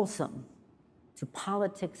more wholesome to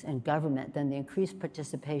politics and government than the increased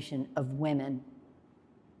participation of women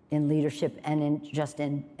in leadership and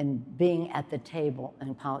in being at the table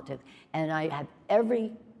in politics. And I have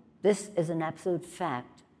this is an absolute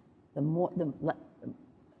fact,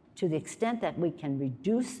 to the extent that we can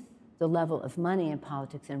reduce the level of money in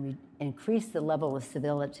politics and increase the level of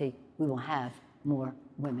civility, we will have more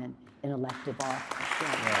women in elective office.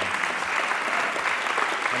 Yeah.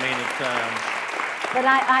 I mean, it's... But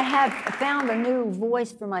I have found a new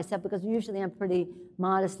voice for myself, because usually I'm pretty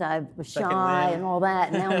modest. I was shy and all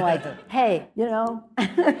that, and now I'm like, hey,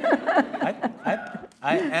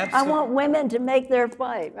 I want women to make their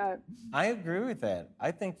fight. I agree with that.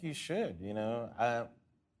 I think you should. I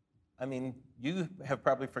mean, you have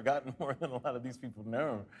probably forgotten more than a lot of these people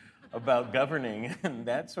know about governing and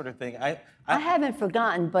that sort of thing. I haven't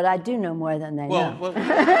forgotten, but I do know more than they know. Well, you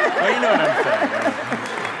know what I'm saying.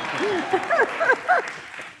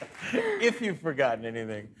 If you've forgotten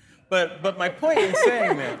anything. But my point in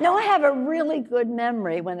saying that... No, I have a really good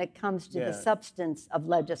memory when it comes to the substance of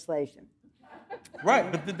legislation. Right,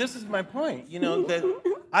 but this is my point, that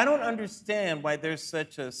I don't understand why there's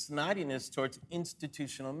such a snottiness towards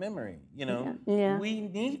institutional memory. We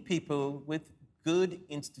need people with good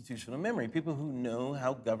institutional memory, people who know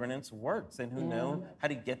how governance works and who know how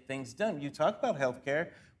to get things done. You talk about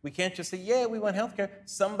healthcare. We can't just say, yeah, we want healthcare.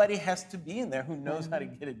 Somebody has to be in there who knows how to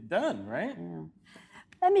get it done, right? Yeah.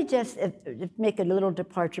 Let me just make a little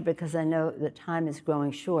departure, because I know that time is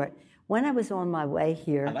growing short. When I was on my way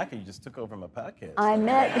here... I like it. You just took over my podcast. I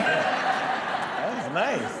met... That was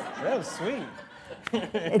nice. That was sweet.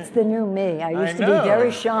 It's the new me. I used to be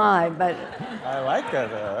very shy, but... I like that,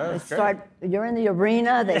 though. That was great. You're in the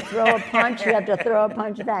arena, they throw a punch, you have to throw a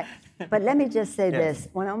punch back. But let me just say this.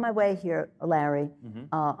 When on my way here, Larry,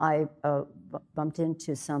 I bumped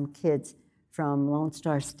into some kids from Lone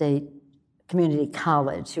Star State Community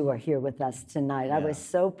College who are here with us tonight. Yeah. I was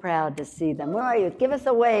so proud to see them. Where are you? Give us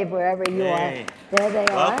a wave wherever you are. There they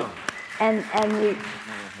Welcome. are.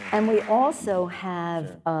 And we also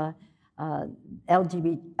have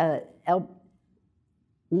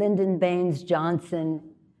Lyndon Baines Johnson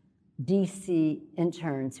DC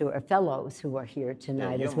interns who are fellows who are here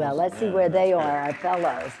tonight as well. Let's see where they are, our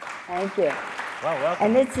fellows. Thank you. Well, welcome.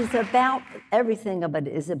 And this is about, everything of it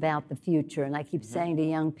is about the future. And I keep saying to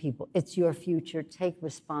young people, it's your future. Take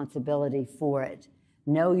responsibility for it.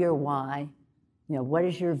 Know your why. What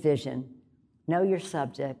is your vision? Know your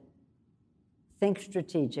subject. Think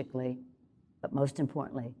strategically. But most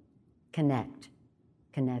importantly, connect.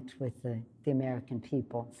 Connect with the American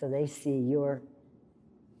people so they see your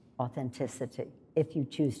authenticity if you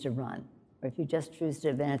choose to run, or if you just choose to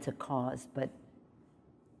advance a cause, but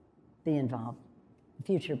be involved. The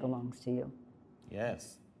future belongs to you.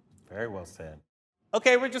 Yes, very well said.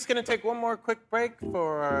 Okay, we're just going to take one more quick break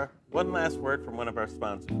for one last word from one of our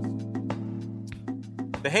sponsors.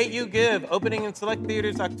 The Hate U Give, opening in select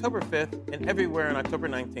theaters October 5th and everywhere on October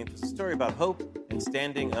 19th, is a story about hope and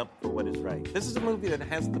standing up for what is right. This is a movie that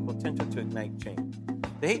has the potential to ignite change.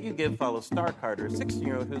 The Hate U Give follows Star Carter, a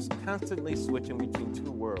 16-year-old who's constantly switching between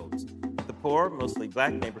two worlds. The poor, mostly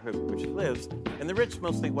black neighborhood where she lives, and the rich,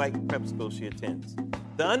 mostly white prep school she attends.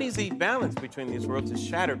 The uneasy balance between these worlds is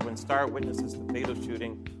shattered when Star witnesses the fatal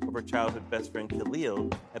shooting of her childhood best friend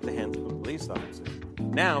Khalil at the hands of a police officer.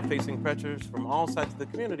 Now, facing pressures from all sides of the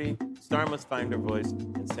community, Star must find her voice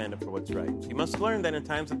and stand up for what's right. She must learn that in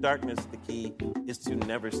times of darkness, the key is to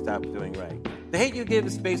never stop doing right. The Hate U Give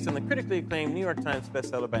is based on the critically acclaimed New York Times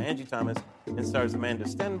bestseller by Angie Thomas and stars Amanda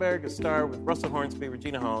Stenberg, a star with Russell Hornsby,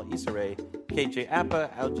 Regina Hall, Issa Rae, KJ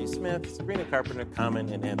Apa, Algie Smith, Sabrina Carpenter, Common,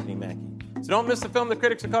 and Anthony Mackie. So don't miss the film the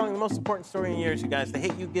critics are calling the most important story in years, you guys. The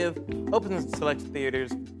Hate U Give opens in select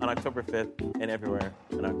theaters on October 5th and everywhere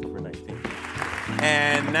on October 19th.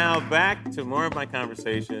 And now back to more of my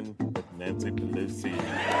conversation with Nancy Pelosi.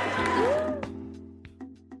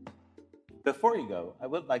 Before you go, I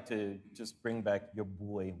would like to just bring back your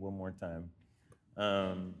boy one more time.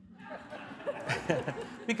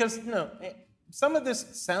 Because, some of this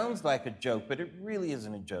sounds like a joke, but it really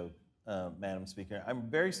isn't a joke, Madam Speaker. I'm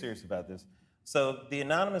very serious about this. So the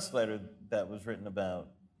anonymous letter that was written about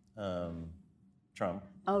Trump.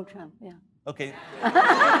 Oh, Trump, yeah. Okay.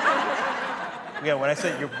 Yeah, when I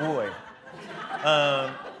said your boy.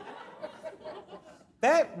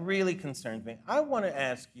 That really concerns me. I want to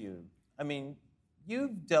ask you, I mean,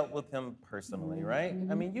 you've dealt with him personally, right?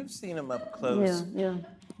 I mean, you've seen him up close. Yeah.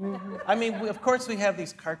 Mm-hmm. I mean, of course we have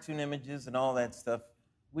these cartoon images and all that stuff.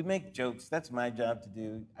 We make jokes. That's my job to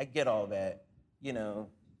do. I get all that.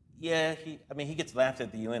 Yeah, he gets laughed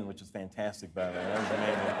at the UN, which is fantastic, by the way. That was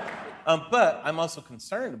amazing. But I'm also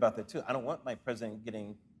concerned about that, too. I don't want my president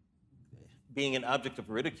being an object of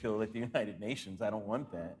ridicule at the United Nations. I don't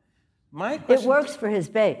want that. My question, it works for his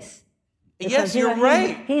base. Because, yes, you're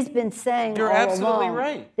right. He's been saying you're all absolutely along,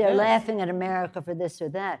 right. They're yes. laughing at America for this or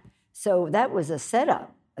that. So that was a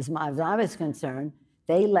setup, as I was concerned.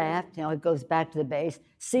 They laughed. It goes back to the base.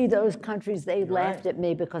 See those countries, they laughed at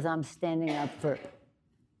me because I'm standing up for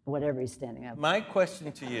whatever he's standing up for. My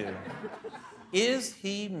question to you, is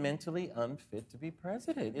he mentally unfit to be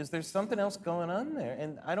president? Is there something else going on there?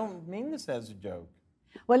 And I don't mean this as a joke.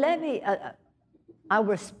 Well, let me, I'll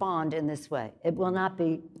respond in this way. It will not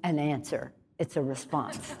be an answer. It's a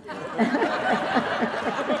response. I'm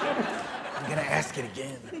going to ask it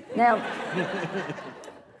again. Now,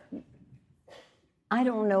 I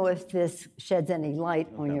don't know if this sheds any light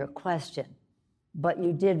on your question, but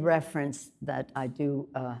you did reference that I do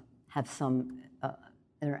have some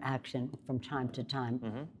interaction from time to time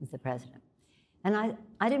with the president. And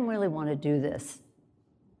I didn't really want to do this,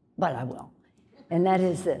 but I will. And that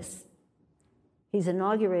is this. He's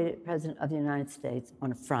inaugurated President of the United States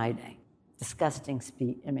on a Friday. Disgusting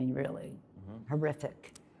speech. I mean, really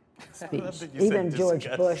horrific speech. Even George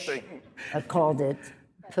Bush called it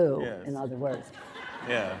poo, in other words.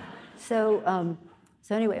 Yeah. So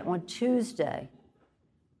anyway, on Tuesday,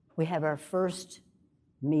 we have our first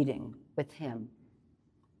meeting with him.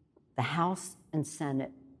 The House and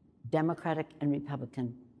Senate, Democratic and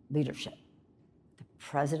Republican leadership. The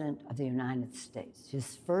President of the United States.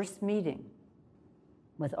 His first meeting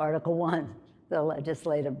with Article 1, the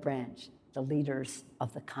legislative branch, the leaders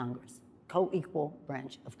of the Congress, co-equal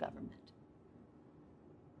branch of government.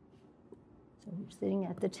 So we're sitting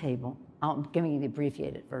at the table. I'm giving you the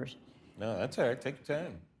abbreviated version. No, that's all right. Take your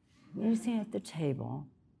time. We're sitting at the table,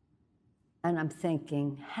 and I'm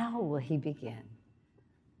thinking, how will he begin?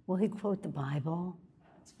 Will he quote the Bible?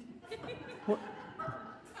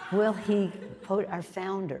 Will he quote our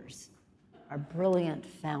founders, our brilliant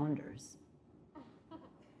founders?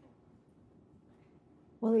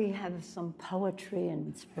 Will he have some poetry and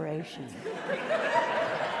inspiration?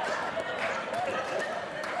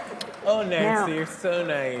 Oh, Nancy, you're so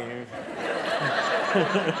naive.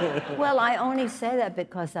 Well, I only say that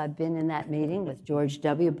because I've been in that meeting with George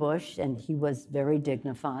W. Bush, and he was very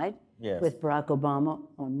dignified. Yes. With Barack Obama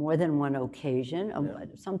on more than one occasion. Yeah.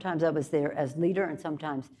 Sometimes I was there as leader, and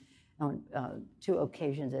sometimes on 2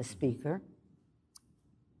 occasions as speaker.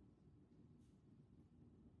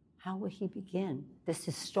 How will he begin this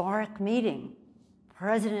historic meeting?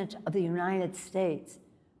 President of the United States,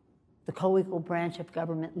 the co-equal branch of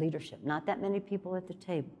government leadership. Not that many people at the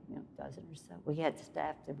table, a dozen or so. We had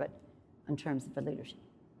staff there, but in terms of the leadership.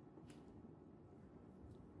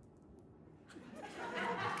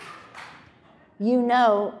 You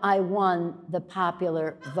know I won the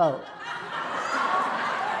popular vote.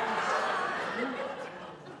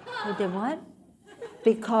 You did what?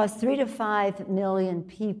 Because 3 to 5 million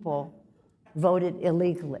people voted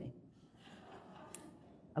illegally.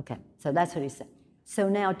 Okay, so that's what he said. So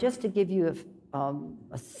now, just to give you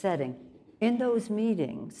a setting, in those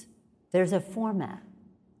meetings, there's a format.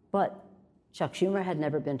 But Chuck Schumer had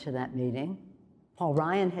never been to that meeting. Paul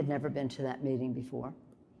Ryan had never been to that meeting before.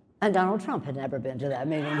 And Donald Trump had never been to that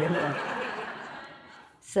meeting before.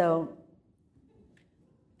 So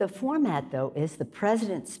the format, though, is the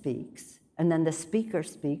president speaks, and then the speaker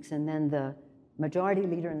speaks, and then the majority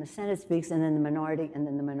leader in the Senate speaks, and then the minority, and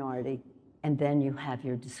then the minority, and then you have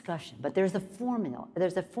your discussion. But there's a formula,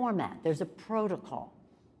 there's a format, there's a protocol.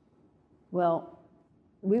 Well,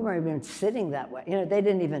 we weren't even sitting that way. You know, they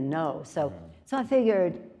didn't even know. So I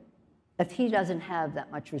figured, if he doesn't have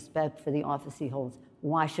that much respect for the office he holds,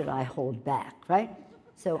 why should I hold back, right?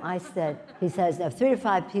 So I said, he says, if 3 to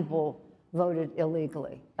 5 people voted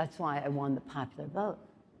illegally, that's why I won the popular vote.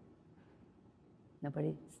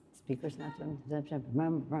 Nobody, speaker's not doing,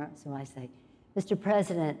 so I say, Mr.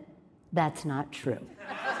 President, that's not true.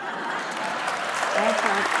 That's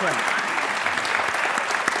not true.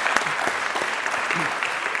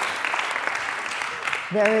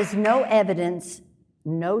 There is no evidence,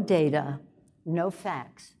 no data, no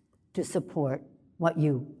facts to support what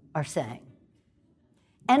you are saying.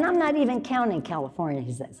 And I'm not even counting California,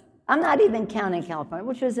 he says. I'm not even counting California,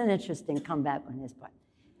 which was an interesting comeback on his part.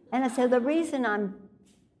 And I said, the reason I'm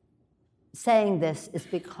saying this is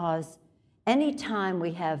because anytime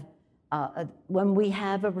we have, when we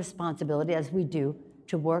have a responsibility, as we do,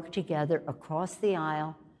 to work together across the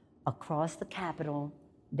aisle, across the Capitol,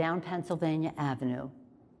 down Pennsylvania Avenue,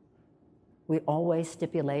 we always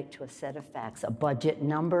stipulate to a set of facts, a budget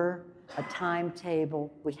number, a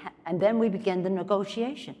timetable, and then we begin the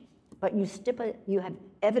negotiation. But you have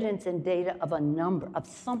evidence and data of a number, of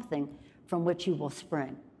something from which you will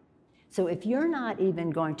spring. So if you're not even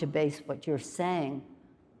going to base what you're saying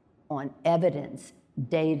on evidence,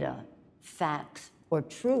 data, facts, or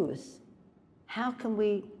truth, how can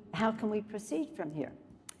we proceed from here?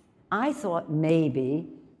 I thought maybe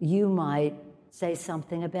you might say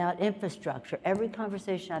something about infrastructure. Every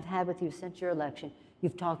conversation I've had with you since your election,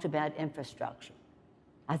 you've talked about infrastructure.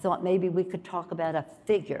 I thought maybe we could talk about a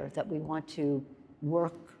figure that we want to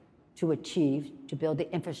work to achieve to build the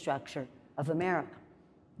infrastructure of America.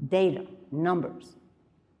 Data, numbers.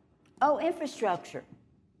 Oh, infrastructure.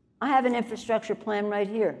 I have an infrastructure plan right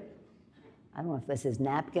here. I don't know if this is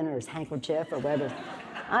napkin or his handkerchief or whatever.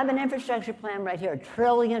 I have an infrastructure plan right here, $1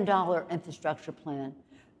 trillion infrastructure plan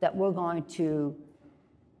that we're going to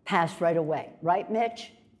pass right away. Right,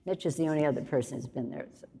 Mitch? Mitch is the only other person who's been there.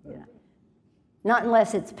 So, yeah. Not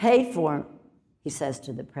unless it's paid for, he says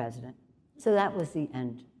to the president. So that was the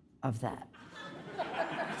end of that.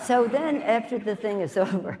 So then after the thing is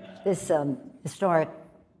over, this historic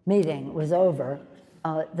meeting was over,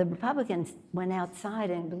 the Republicans went outside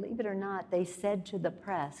and, believe it or not, they said to the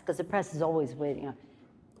press, because the press is always waiting,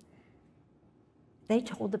 they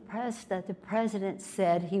told the press that the president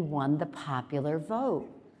said he won the popular vote.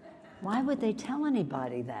 Why would they tell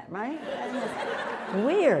anybody that, right?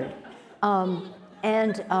 Weird.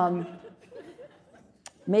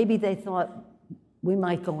 Maybe they thought we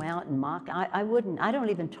might go out and mock. I wouldn't. I don't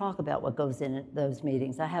even talk about what goes in those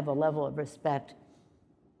meetings. I have a level of respect.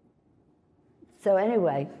 So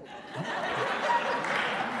anyway,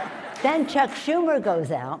 then Chuck Schumer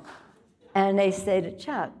goes out, and they say to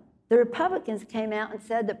Chuck, the Republicans came out and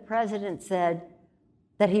said the president said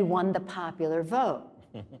that he won the popular vote.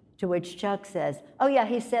 To which Chuck says, oh yeah,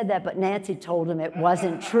 he said that, but Nancy told him it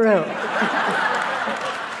wasn't true.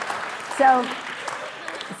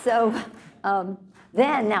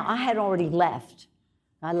 Then, now I had already left.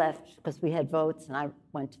 I left because we had votes and I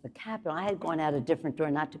went to the Capitol. I had gone out a different door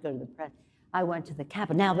not to go to the press. I went to the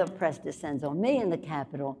Capitol. Now the press descends on me in the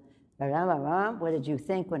Capitol. What did you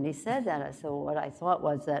think when he said that? I said, well, what I thought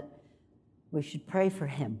was that we should pray for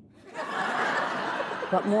him.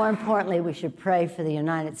 But more importantly, we should pray for the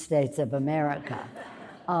United States of America.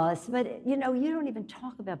 But, you know, you don't even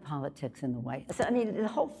talk about politics in the White House. I mean, the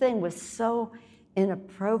whole thing was so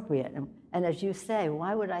inappropriate. And as you say,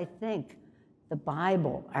 why would I think the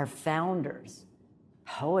Bible, our founders,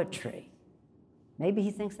 poetry? Maybe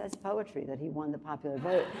he thinks that's poetry, that he won the popular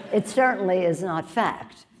vote. It certainly is not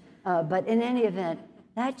fact. But in any event,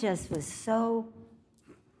 that just was so,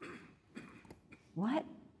 what?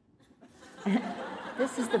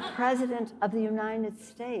 This is the President of the United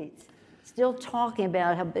States still talking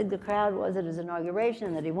about how big the crowd was at his inauguration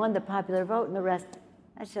and that he won the popular vote and the rest.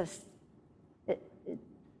 That's just,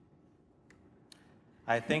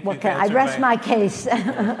 I think Well, you've I answered rest my case.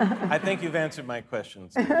 I think you've answered my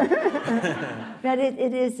questions. But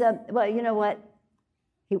it is, well, you know what?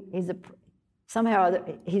 Somehow or other,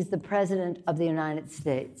 he's the president of the United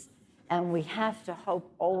States. And we have to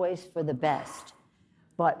hope always for the best.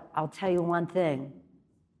 But I'll tell you one thing.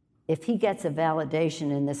 If he gets a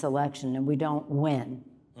validation in this election and we don't win,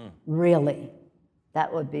 really,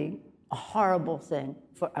 that would be a horrible thing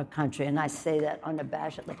for our country. And I say that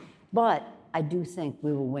unabashedly. But I do think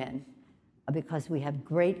we will win because we have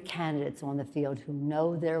great candidates on the field who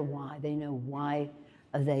know their why. They know why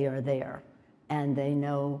they are there. And they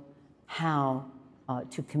know how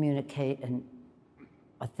to communicate and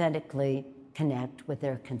authentically connect with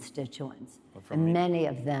their constituents. And many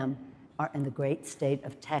of them are in the great state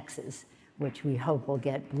of Texas, which we hope will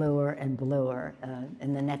get bluer and bluer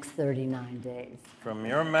in the next 39 days. From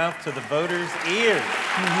your mouth to the voters' ears.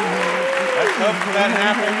 Let's hope that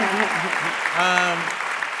happens.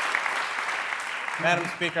 Madam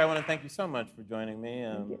Speaker, I want to thank you so much for joining me.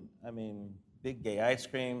 I mean, Big Gay Ice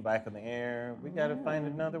Cream, Back on the Air. We got to find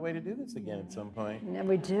another way to do this again at some point. Yeah,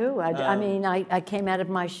 we do. I mean, I came out of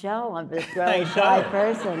my shell. I'm a really shy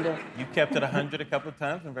person. You kept it 100 a couple of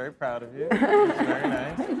times. I'm very proud of you. It's very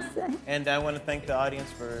nice. And I want to thank the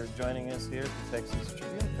audience for joining us here at the Texas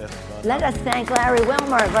Tribune Festival. Let us thank Larry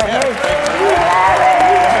Wilmer for his...